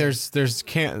campaign. I mean, there's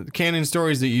canon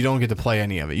stories that you don't get to play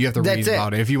any of it. You have to read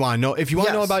about it. If you want to know,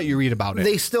 know about it, you read about it.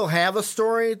 They still have a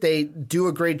story. They do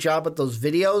a great job with those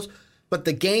videos, but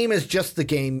the game is just the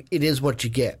game. It is what you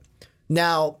get.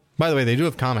 Now, by the way, they do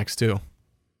have comics too.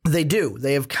 They do.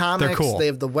 They have comics. They're cool. They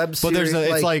have the web series. But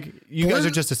it's like you guys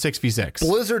are just a 6v6.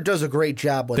 Blizzard does a great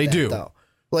job with that, though.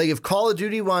 Like, if Call of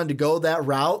Duty wanted to go that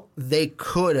route, they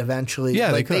could eventually.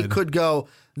 Yeah, they could go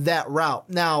that route.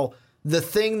 Now, the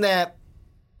thing that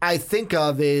I think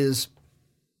of is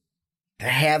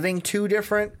having 2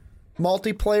 different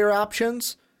multiplayer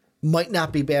options might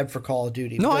not be bad for Call of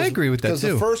Duty. No, I agree with that, too. Because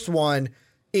the first one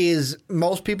is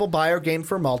most people buy our game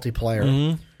for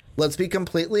multiplayer. Let's be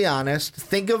completely honest.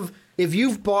 Think of if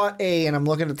you've bought and I'm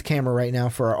looking at the camera right now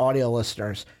for our audio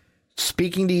listeners,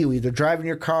 speaking to you, either driving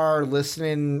your car,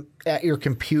 listening at your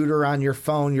computer, on your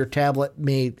phone, your tablet,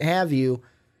 may have you.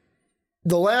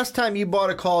 The last time you bought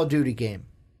a Call of Duty game,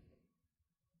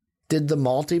 did the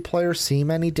multiplayer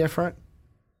seem any different?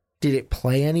 Did it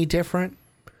play any different?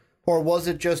 Or was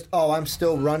it just, I'm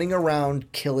still running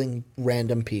around killing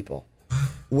random people?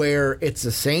 Where it's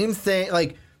the same thing,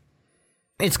 like,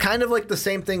 it's kind of like the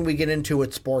same thing we get into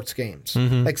with sports games,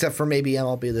 except for maybe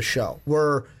MLB The Show,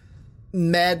 where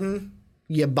Madden,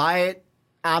 you buy it.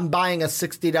 I'm buying a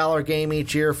 $60 game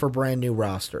each year for brand new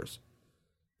rosters.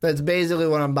 That's basically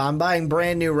what I'm buying. I'm buying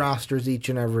brand new rosters each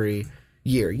and every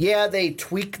year. Yeah, they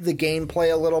tweak the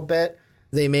gameplay a little bit.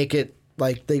 They make it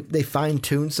like they fine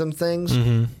tune some things.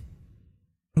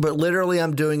 But literally,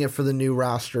 I'm doing it for the new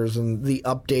rosters and the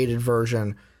updated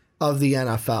version of the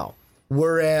NFL.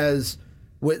 Whereas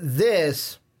with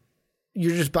this,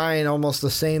 you're just buying almost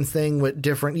the same thing with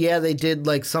different. Yeah, they did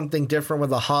like something different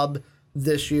with a hub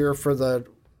this year for the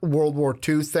World War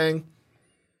II thing.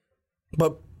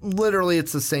 But literally,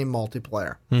 it's the same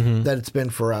multiplayer that it's been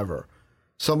forever.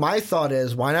 So my thought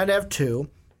is, why not have 2?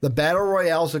 The Battle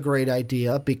Royale is a great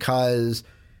idea because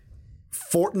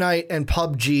Fortnite and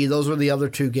PUBG, those were the other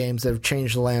 2 games that have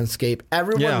changed the landscape.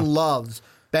 Everyone loves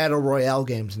Battle Royale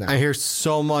games now. I hear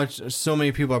so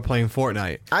many people are playing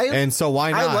Fortnite. And so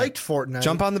why not? I liked Fortnite.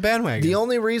 Jump on the bandwagon. The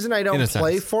only reason I don't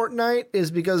play Fortnite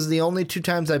is because the only 2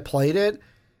 times I played it,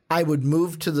 I would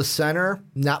move to the center,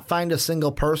 not find a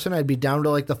single person. I'd be down to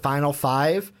like the final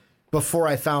 5 before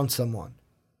I found someone.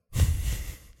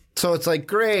 So it's like,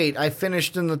 great, I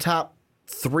finished in the top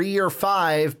 3 or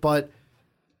 5, but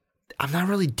I'm not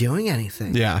really doing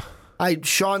anything. Yeah.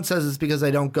 Sean says it's because I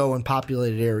don't go in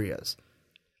populated areas.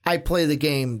 I play the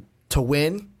game to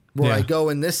win, where I go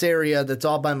in this area that's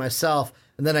all by myself,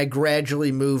 and then I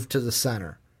gradually move to the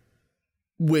center.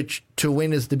 Which to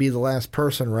win is to be the last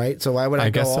person, right? So why would I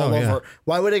go all over? Yeah.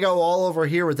 Why would I go all over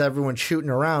here with everyone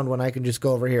shooting around when I can just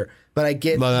go over here? But I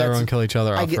get let everyone kill each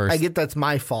other off first. I get that's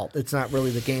my fault. It's not really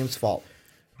the game's fault.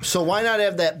 So why not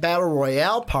have that battle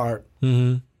royale part?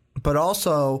 Mm-hmm. But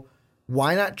also,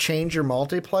 why not change your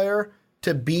multiplayer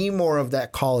to be more of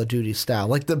that Call of Duty style?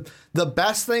 Like the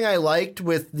best thing I liked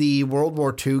with the World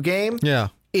War II game,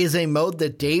 is a mode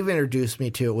that Dave introduced me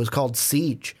to. It was called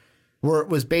Siege, where it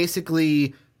was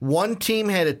basically one team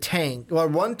had a tank, or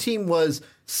one team was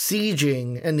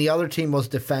sieging and the other team was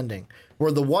defending.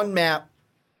 Where the one map,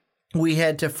 we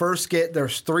had to first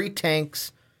there's 3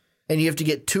 tanks, and you have to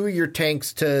get 2 of your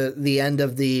tanks to the end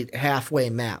of the halfway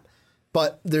map.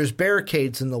 But there's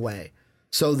barricades in the way.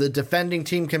 So the defending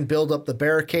team can build up the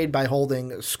barricade by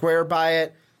holding square by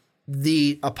it.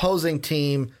 The opposing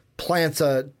team plants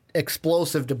a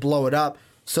explosive to blow it up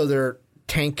so their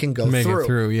tank can go through.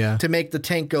 To make the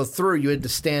tank go through, you had to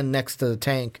stand next to the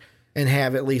tank and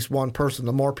have at least one person.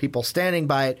 The more people standing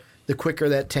by it, the quicker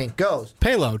that tank goes.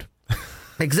 Payload.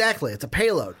 Exactly. It's a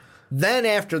payload. Then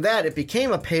after that, it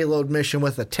became a payload mission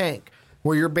with a tank,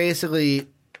 where you're basically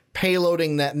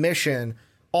payloading that mission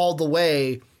all the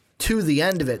way to the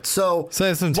end of it. So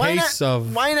there's some tastes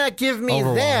of why not give me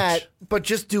Overwatch. that, but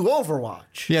just do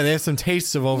Overwatch? Yeah, they have some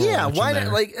tastes of Overwatch. Yeah, why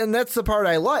not? And that's the part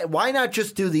I like. Why not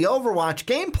just do the Overwatch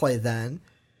gameplay then,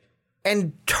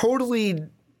 and totally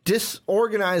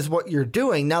disorganize what you're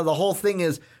doing? Now the whole thing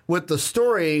is with the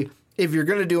story. If you're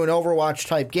going to do an Overwatch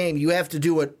type game, you have to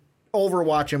do what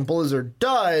Overwatch and Blizzard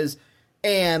does,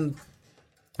 and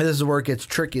this is where it gets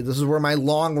tricky. This is where my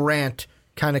long rant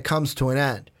kind of comes to an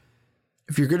end.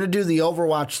 If you're going to do the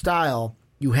Overwatch style,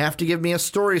 you have to give me a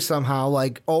story somehow,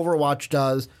 like Overwatch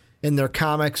does in their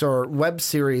comics or web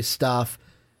series stuff.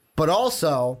 But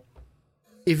also,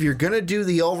 if you're going to do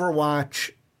the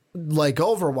Overwatch like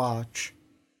Overwatch,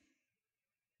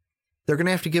 they're going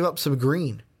to have to give up some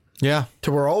green. Yeah.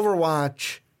 To where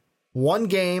Overwatch, one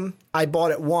game, I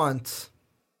bought it once.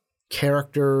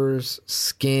 Characters,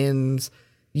 skins.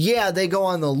 Yeah, they go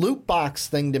on the loot box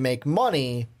thing to make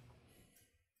money.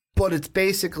 But it's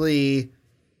basically,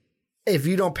 if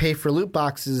you don't pay for loot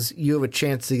boxes, you have a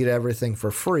chance to get everything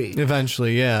for free.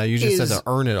 Eventually, yeah. You just have to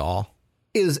earn it all.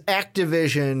 Is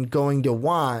Activision going to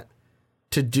want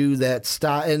to do that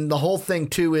style? And the whole thing,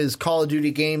 too, is Call of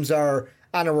Duty games are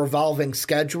on a revolving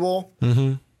schedule,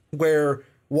 where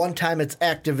one time it's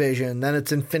Activision, then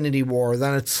it's Infinity War,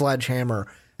 then it's Sledgehammer,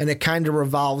 and it kind of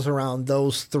revolves around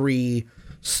those 3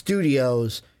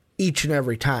 studios each and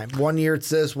every time. One year it's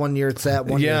this, one year it's that,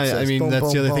 one year it's this. I mean, boom, that's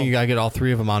boom, the other boom. thing. You got to get all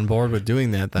 3 of them on board with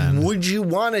doing that then. Would you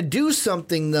want to do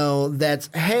something, though, that's,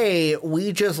 hey,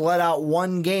 we just let out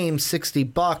one game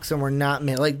 $60 and we're not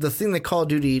like the thing that Call of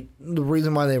Duty, the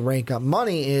reason why they rank up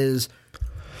money is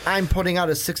I'm putting out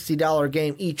a $60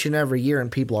 game each and every year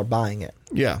and people are buying it.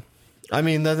 Yeah. I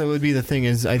mean, that would be the thing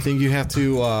is I think you have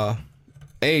to,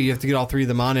 you have to get all 3 of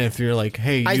them on it if you're like,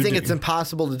 hey. I think it's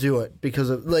impossible to do it because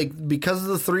of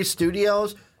the 3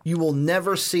 studios, you will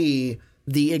never see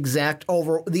the exact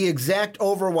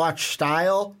Overwatch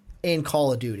style in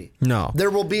Call of Duty. No.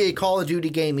 There will be a Call of Duty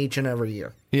game each and every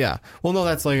year. Yeah. Well, no,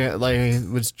 that's like I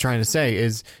was trying to say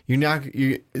is you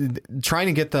trying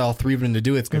to get all 3 of them to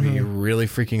do it's going to be really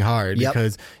freaking hard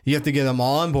because you have to get them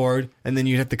all on board and then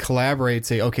you have to collaborate,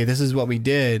 say, okay, this is what we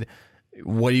did.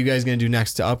 What are you guys going to do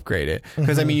next to upgrade it?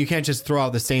 Because I mean, you can't just throw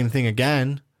out the same thing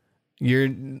again. You're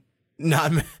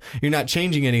not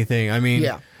changing anything. I mean,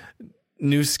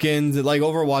 new skins like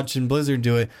Overwatch and Blizzard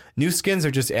do it. New skins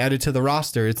are just added to the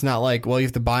roster. It's not like, well, you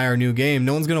have to buy our new game.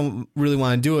 No one's going to really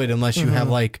want to do it unless you have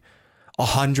like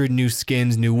 100 new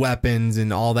skins, new weapons,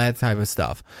 and all that type of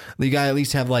stuff. You got to at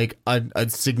least have like a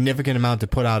significant amount to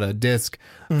put out a disc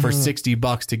for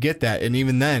 $60 to get that. And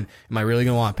even then, am I really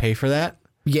going to want to pay for that?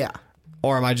 Yeah.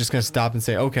 Or am I just going to stop and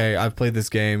say, okay, I've played this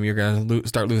game. You're going to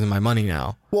start losing my money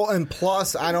now. Well, and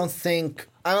plus, I don't think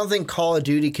Call of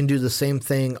Duty can do the same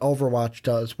thing Overwatch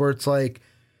does, where it's like,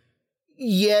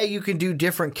 yeah, you can do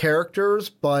different characters,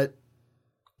 but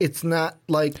it's not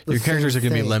like the your characters are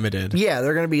going to be limited. Yeah,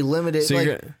 they're going to be limited. So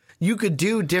like, you could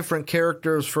do different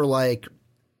characters for like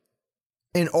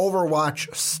an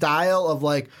Overwatch style of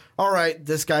like, all right,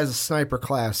 this guy's a sniper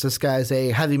class, this guy's a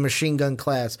heavy machine gun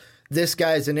class, this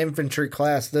guy's an infantry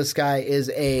class, this guy is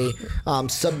a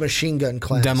submachine gun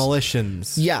class.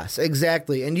 Demolitions. Yes,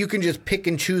 exactly. And you can just pick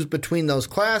and choose between those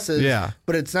classes. Yeah.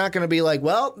 But it's not going to be like,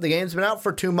 well, the game's been out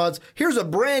for 2 months. Here's a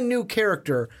brand new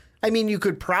character. I mean, you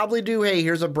could probably do, hey,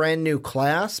 here's a brand new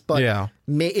class, but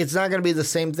it's not going to be the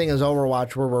same thing as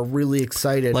Overwatch where we're really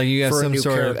excited like you got for some a new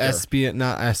sort character. of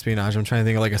not espionage. I'm trying to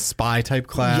think of like a spy type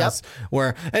class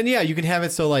where, and yeah, you can have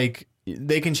it so like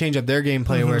they can change up their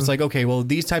gameplay where it's like, okay, well,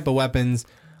 these type of weapons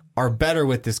are better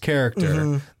with this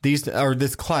character. These or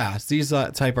this class. These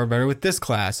type are better with this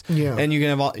class. Yeah. And you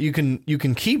can have you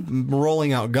can keep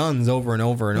rolling out guns over and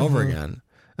over and over again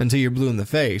until you're blue in the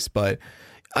face. But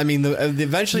I mean,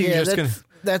 eventually you're just gonna.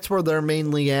 That's where they're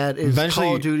mainly at. Is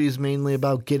Call of Duty is mainly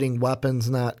about getting weapons,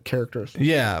 not characters.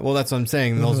 Yeah, well, that's what I'm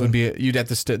saying. Those would be you'd have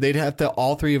to. They'd have to.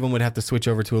 All three of them would have to switch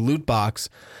over to a loot box,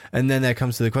 and then that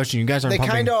comes to the question: you guys aren't. They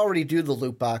pumping, kind of already do the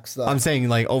loot box, though. I'm saying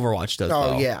like Overwatch does.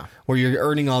 Oh though, yeah, where you're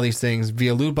earning all these things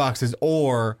via loot boxes,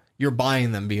 or you're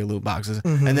buying them via loot boxes,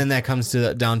 and then that comes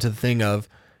to down to the thing of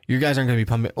you guys aren't going to be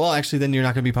pumping. Well, actually, then you're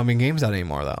not going to be pumping games out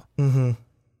anymore, though.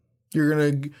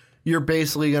 You're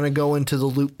basically going to go into the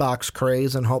loot box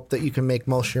craze and hope that you can make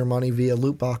most of your money via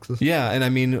loot boxes. Yeah, and I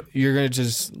mean, you're going to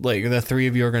just, like, the three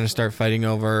of you are going to start fighting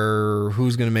over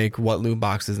who's going to make what loot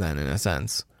boxes then, in a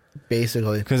sense.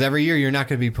 Basically. Because every year you're not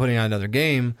going to be putting out another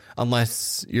game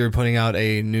unless you're putting out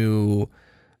a new,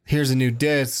 here's a new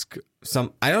disc.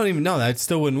 I don't even know. That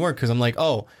still wouldn't work because I'm like,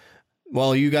 oh,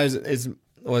 well, you guys,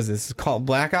 what is this? It's called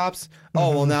Black Ops?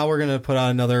 Oh, well, now we're going to put out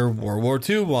another World War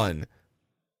II one.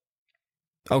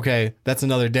 Okay, that's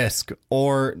another disc.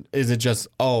 Or is it just,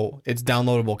 it's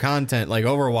downloadable content like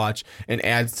Overwatch and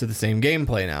adds to the same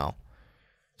gameplay now?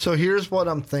 So here's what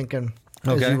I'm thinking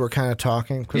as you were kind of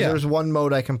talking. Because there's one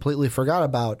mode I completely forgot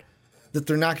about that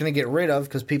they're not going to get rid of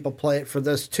because people play it for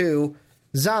this too.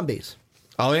 Zombies.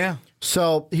 Oh, yeah.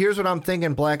 So here's what I'm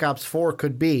thinking Black Ops 4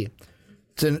 could be.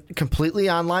 It's a completely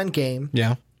online game.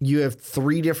 Yeah. You have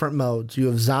 3 different modes. You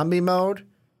have zombie mode,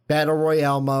 battle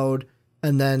royale mode,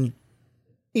 and then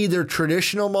either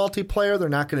traditional multiplayer, they're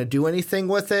not going to do anything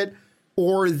with it,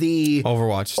 or the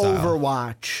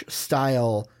Overwatch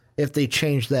style if they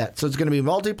change that. So it's going to be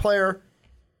multiplayer,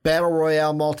 battle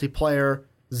royale multiplayer,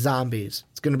 zombies.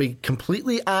 It's going to be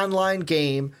completely online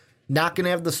game, not going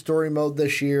to have the story mode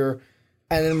this year,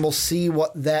 and then we'll see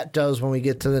what that does when we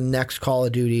get to the next Call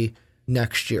of Duty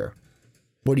next year.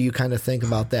 What do you kind of think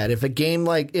about that? If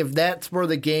that's where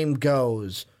the game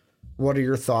goes, what are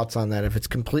your thoughts on that? If it's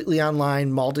completely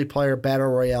online, multiplayer, battle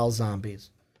royale,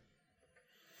 zombies.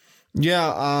 Yeah,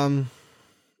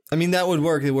 I mean that would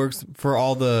work. It works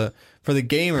for the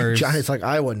gamers. Johnny's like,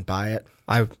 I wouldn't buy it.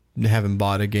 I haven't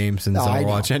bought a game since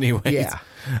Overwatch anyway. Yeah.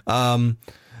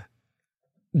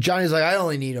 Johnny's like, I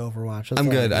only need Overwatch. That's I'm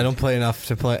good. I don't play enough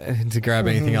to grab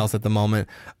anything else at the moment.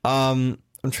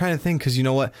 I'm trying to think because you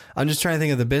know what? I'm just trying to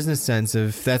think of the business sense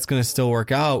if that's going to still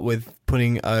work out with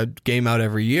putting a game out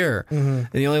every year. And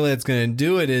the only way that's going to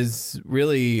do it is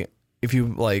really if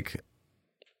you like,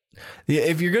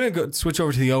 if you're going to switch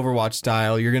over to the Overwatch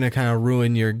style, you're going to kind of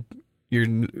ruin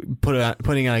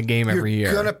putting out a game every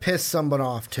year. You're going to piss someone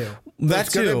off too.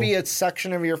 That's going to be a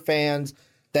section of your fans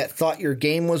that thought your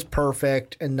game was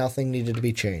perfect and nothing needed to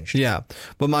be changed. Yeah.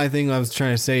 But my thing I was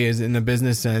trying to say is in the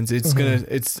business sense,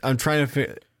 I'm trying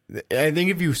to I think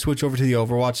if you switch over to the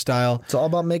Overwatch style, it's all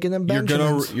about making them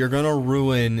Benjamins. You're gonna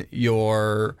ruin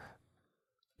your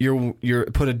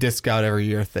put a disc out every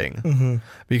year thing.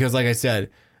 Because like I said,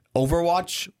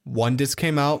 Overwatch, one disc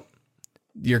came out,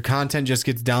 your content just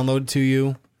gets downloaded to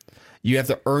you. You have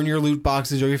to earn your loot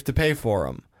boxes or you have to pay for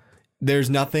them. There's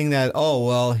nothing that,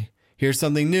 here's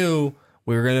something new.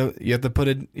 You have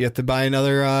to buy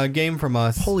another game from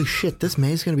us. Holy shit, this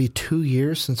May's going to be 2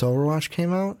 years since Overwatch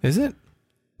came out? Is it?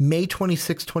 May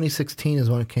 26, 2016 is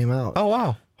when it came out. Oh,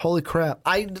 wow. Holy crap.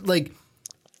 It's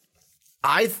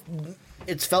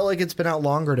felt like it's been out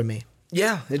longer to me.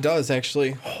 Yeah, it does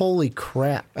actually. Holy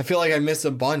crap. I feel like I missed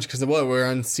a bunch because we're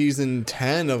on season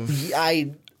 10 of...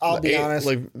 I'll be honest.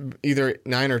 Like either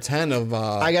 9 or 10 of...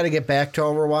 I got to get back to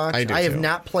Overwatch. I have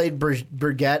not played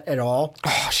Brigette at all.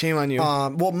 Oh, shame on you.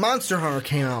 Well, Monster Hunter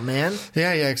came out, man.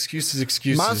 Yeah, excuses.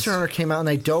 Monster Hunter came out, and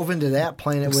I dove into that,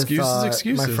 playing it with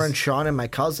my friend Sean and my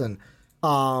cousin.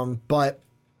 But...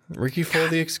 Ricky full of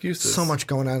the excuses. So much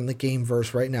going on in the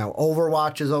gameverse right now.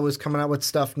 Overwatch is always coming out with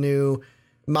stuff new.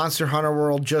 Monster Hunter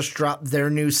World just dropped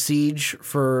their new Siege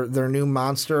for their new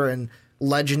monster and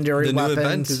legendary weapons. The new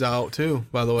event is out too,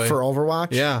 by the way. For Overwatch?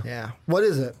 Yeah. Yeah. What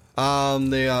is it?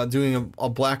 They are doing a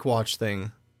Black Watch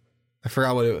thing. I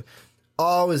forgot what it was.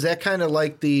 Oh, is that kind of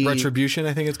like the Retribution,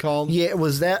 I think it's called. Yeah,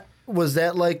 was that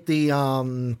like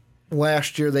the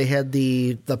last year they had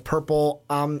the purple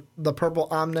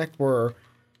Omnic where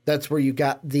that's where you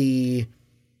got they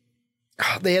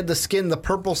had the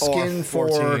purple skin for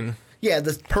 14. Yeah,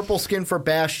 the purple skin for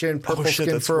Bastion, purple skin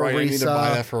that's for right. Orisa. I need to buy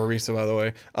that for Orisa, by the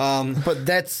way. But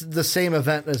that's the same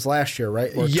event as last year,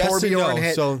 right? Where Yes and no.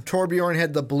 Torbjorn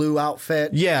had the blue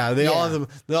outfit. Yeah, they all have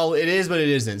it is, but it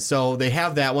isn't. So they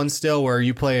have that one still where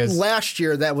you play as... Last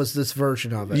year, that was this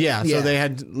version of it. Yeah, so they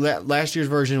had... Last year's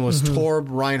version was Torb,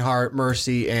 Reinhardt,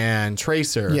 Mercy, and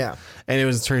Tracer. Yeah. And it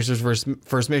was Tracer's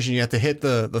first mission. You have to hit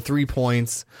the 3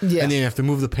 points, Yeah. and then you have to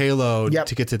move the payload Yep.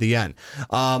 to get to the end.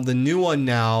 The new one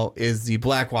now is the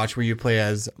Black Watch, where you play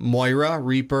as Moira,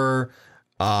 Reaper,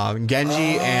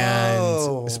 Genji,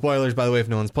 and... Spoilers, by the way, if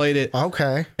no one's played it.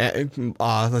 Okay.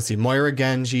 Let's see, Moira,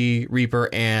 Genji, Reaper,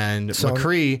 and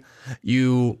McCree.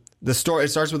 It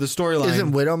starts with the storyline.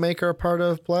 Isn't Widowmaker a part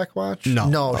of Blackwatch?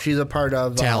 No. She's a part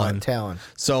of Talon.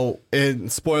 So,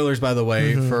 spoilers, by the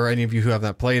way, for any of you who have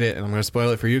not played it, and I'm going to spoil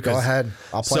it for you. Go ahead.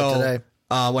 I'll play it today.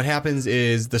 What happens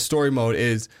is the story mode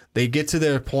is they get to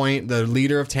their point, the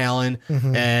leader of Talon,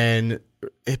 and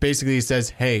it basically says,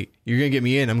 hey, you're going to get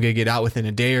me in. I'm going to get out within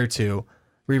a day or two.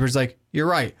 Reaper's like, you're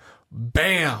right.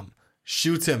 Bam!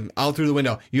 Shoots him out through the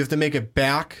window. You have to make it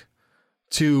back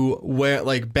to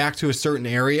a certain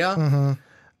area,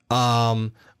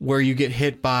 where you get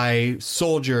hit by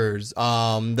soldiers,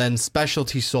 then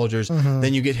specialty soldiers,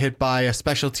 then you get hit by a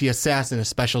specialty assassin, a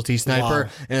specialty sniper,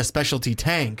 and a specialty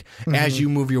tank as you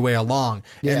move your way along.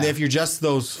 Yeah. And if you're just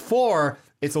those 4,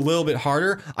 it's a little bit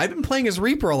harder. I've been playing as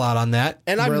Reaper a lot on that,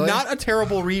 and I'm not a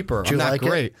terrible Reaper. I'm not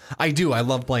great. I do. I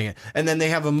love playing it. And then they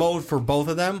have a mode for both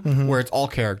of them where it's all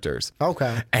characters.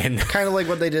 Okay. And kind of like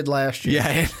what they did last year.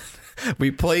 Yeah.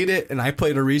 We played it, and I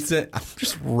played Orisa. I'm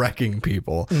just wrecking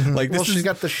people. Like this. She's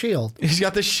got the shield. She's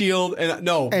got the shield, and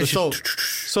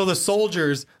so the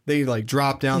soldiers, they like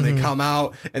drop down, they come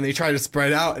out, and they try to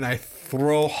spread out, and I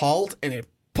throw halt, and it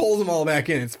pulls them all back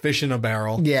in. It's fish in a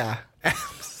barrel. Yeah.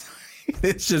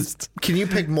 It's just... Can you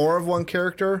pick more of one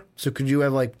character? So could you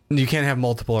have like... You can't have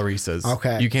multiple Orisas.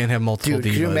 Okay. You can't have multiple divas.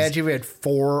 Could you imagine if we had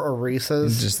 4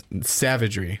 Orisas? Just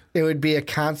savagery. It would be a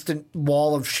constant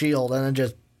wall of shield and then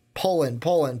just pulling.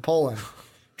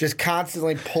 Just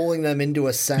constantly pulling them into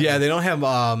a center. Yeah, they don't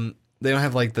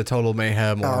have like the total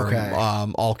mayhem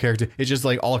or all characters. It's just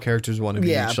like all characters one of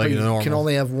each. But like you can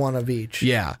only have one of each.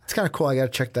 Yeah. It's kind of cool. I got to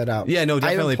check that out. Yeah, no,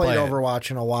 definitely I haven't played play Overwatch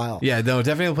in a while. Yeah, no,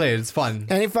 definitely play it. It's fun.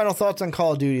 Any final thoughts on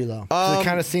Call of Duty, though? It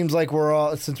kind of seems like we're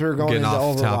all, since we were going into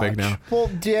off Overwatch. topic now. Well,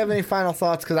 do you have any final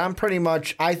thoughts? Because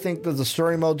I think that the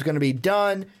story mode's going to be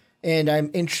done, and I'm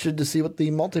interested to see what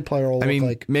the multiplayer will look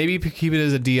like. Maybe keep it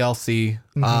as a DLC.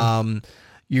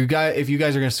 If you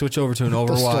guys are going to switch over to an Overwatch.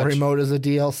 The story mode is a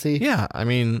DLC? Yeah, I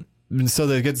mean... So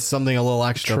that it gets something a little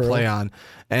extra to play on.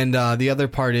 And the other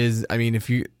part is, I mean,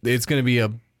 it's going to be a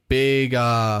big,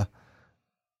 not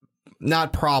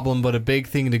problem, but a big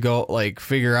thing to go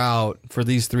figure out for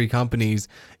these 3 companies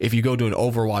if you go to an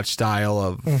Overwatch style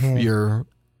of your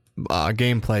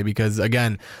gameplay, because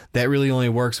again, that really only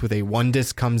works with a 1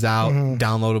 disc comes out,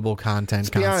 downloadable content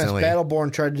to be constantly. honest,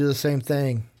 Battleborn tried to do the same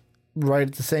thing right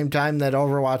at the same time that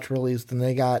Overwatch released, and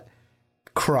they got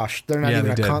crushed. They're not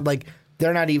even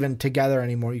they're not even together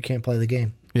anymore. You can't play the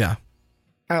game. Yeah.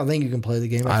 I don't think you can play the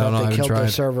game. I don't know. They killed their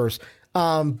servers.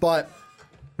 But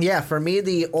yeah, for me,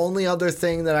 the only other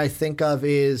thing that I think of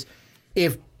is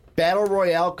if Battle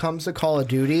Royale comes to Call of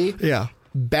Duty,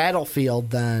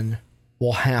 Battlefield then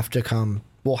will have to come.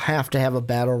 We'll have to have a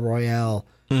Battle Royale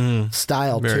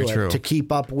style Very to true. it to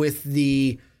keep up with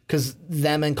because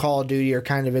them and Call of Duty are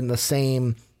kind of in the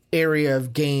same area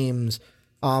of games.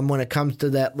 When it comes to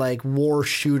that war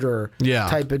shooter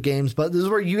type of games. But this is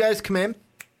where you guys come in.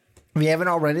 If you haven't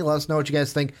already, let us know what you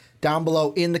guys think down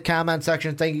below in the comment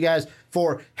section. Thank you guys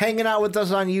for hanging out with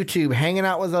us on YouTube, hanging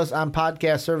out with us on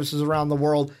podcast services around the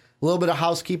world. A little bit of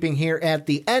housekeeping here at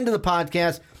the end of the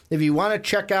podcast. If you want to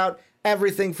check out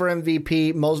everything for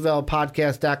MVP,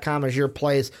 mostvaluablepodcast.com is your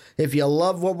place. If you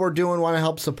love what we're doing, want to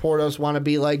help support us, want to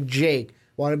be like Jake,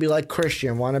 want to be like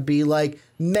Christian, want to be like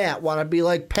Matt, want to be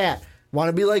like Pat, want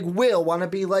to be like Will, want to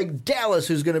be like Dallas,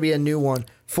 who's going to be a new one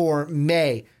for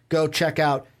May. Go check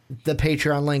out the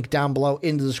Patreon link down below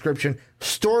in the description.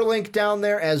 Store link down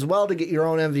there as well to get your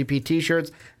own MVP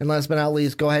t-shirts. And last but not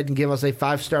least, go ahead and give us a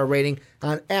 5-star rating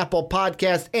on Apple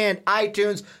Podcasts and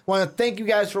iTunes. Want to thank you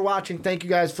guys for watching. Thank you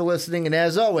guys for listening. And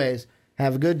as always,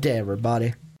 have a good day,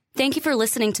 everybody. Thank you for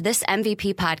listening to this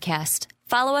MVP podcast.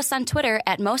 Follow us on Twitter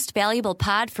at Most Valuable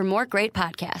Pod for more great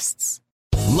podcasts.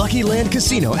 Lucky Land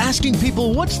Casino, asking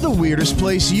people, what's the weirdest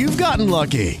place you've gotten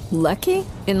lucky? Lucky?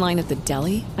 In line at the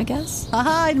deli, I guess?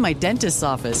 Aha, in my dentist's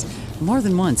office. More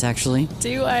than once, actually.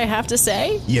 Do I have to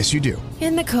say? Yes, you do.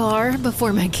 In the car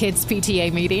before my kids'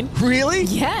 PTA meeting. Really?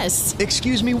 Yes.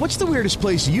 Excuse me, what's the weirdest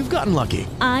place you've gotten lucky?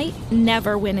 I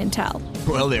never win and tell.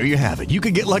 Well, there you have it. You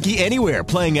can get lucky anywhere,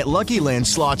 playing at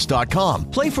LuckyLandSlots.com.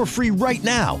 Play for free right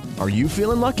now. Are you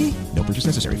feeling lucky? No purchase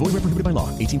necessary. Void where prohibited by law.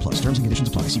 18 plus. Terms and conditions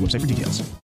apply. See website for details.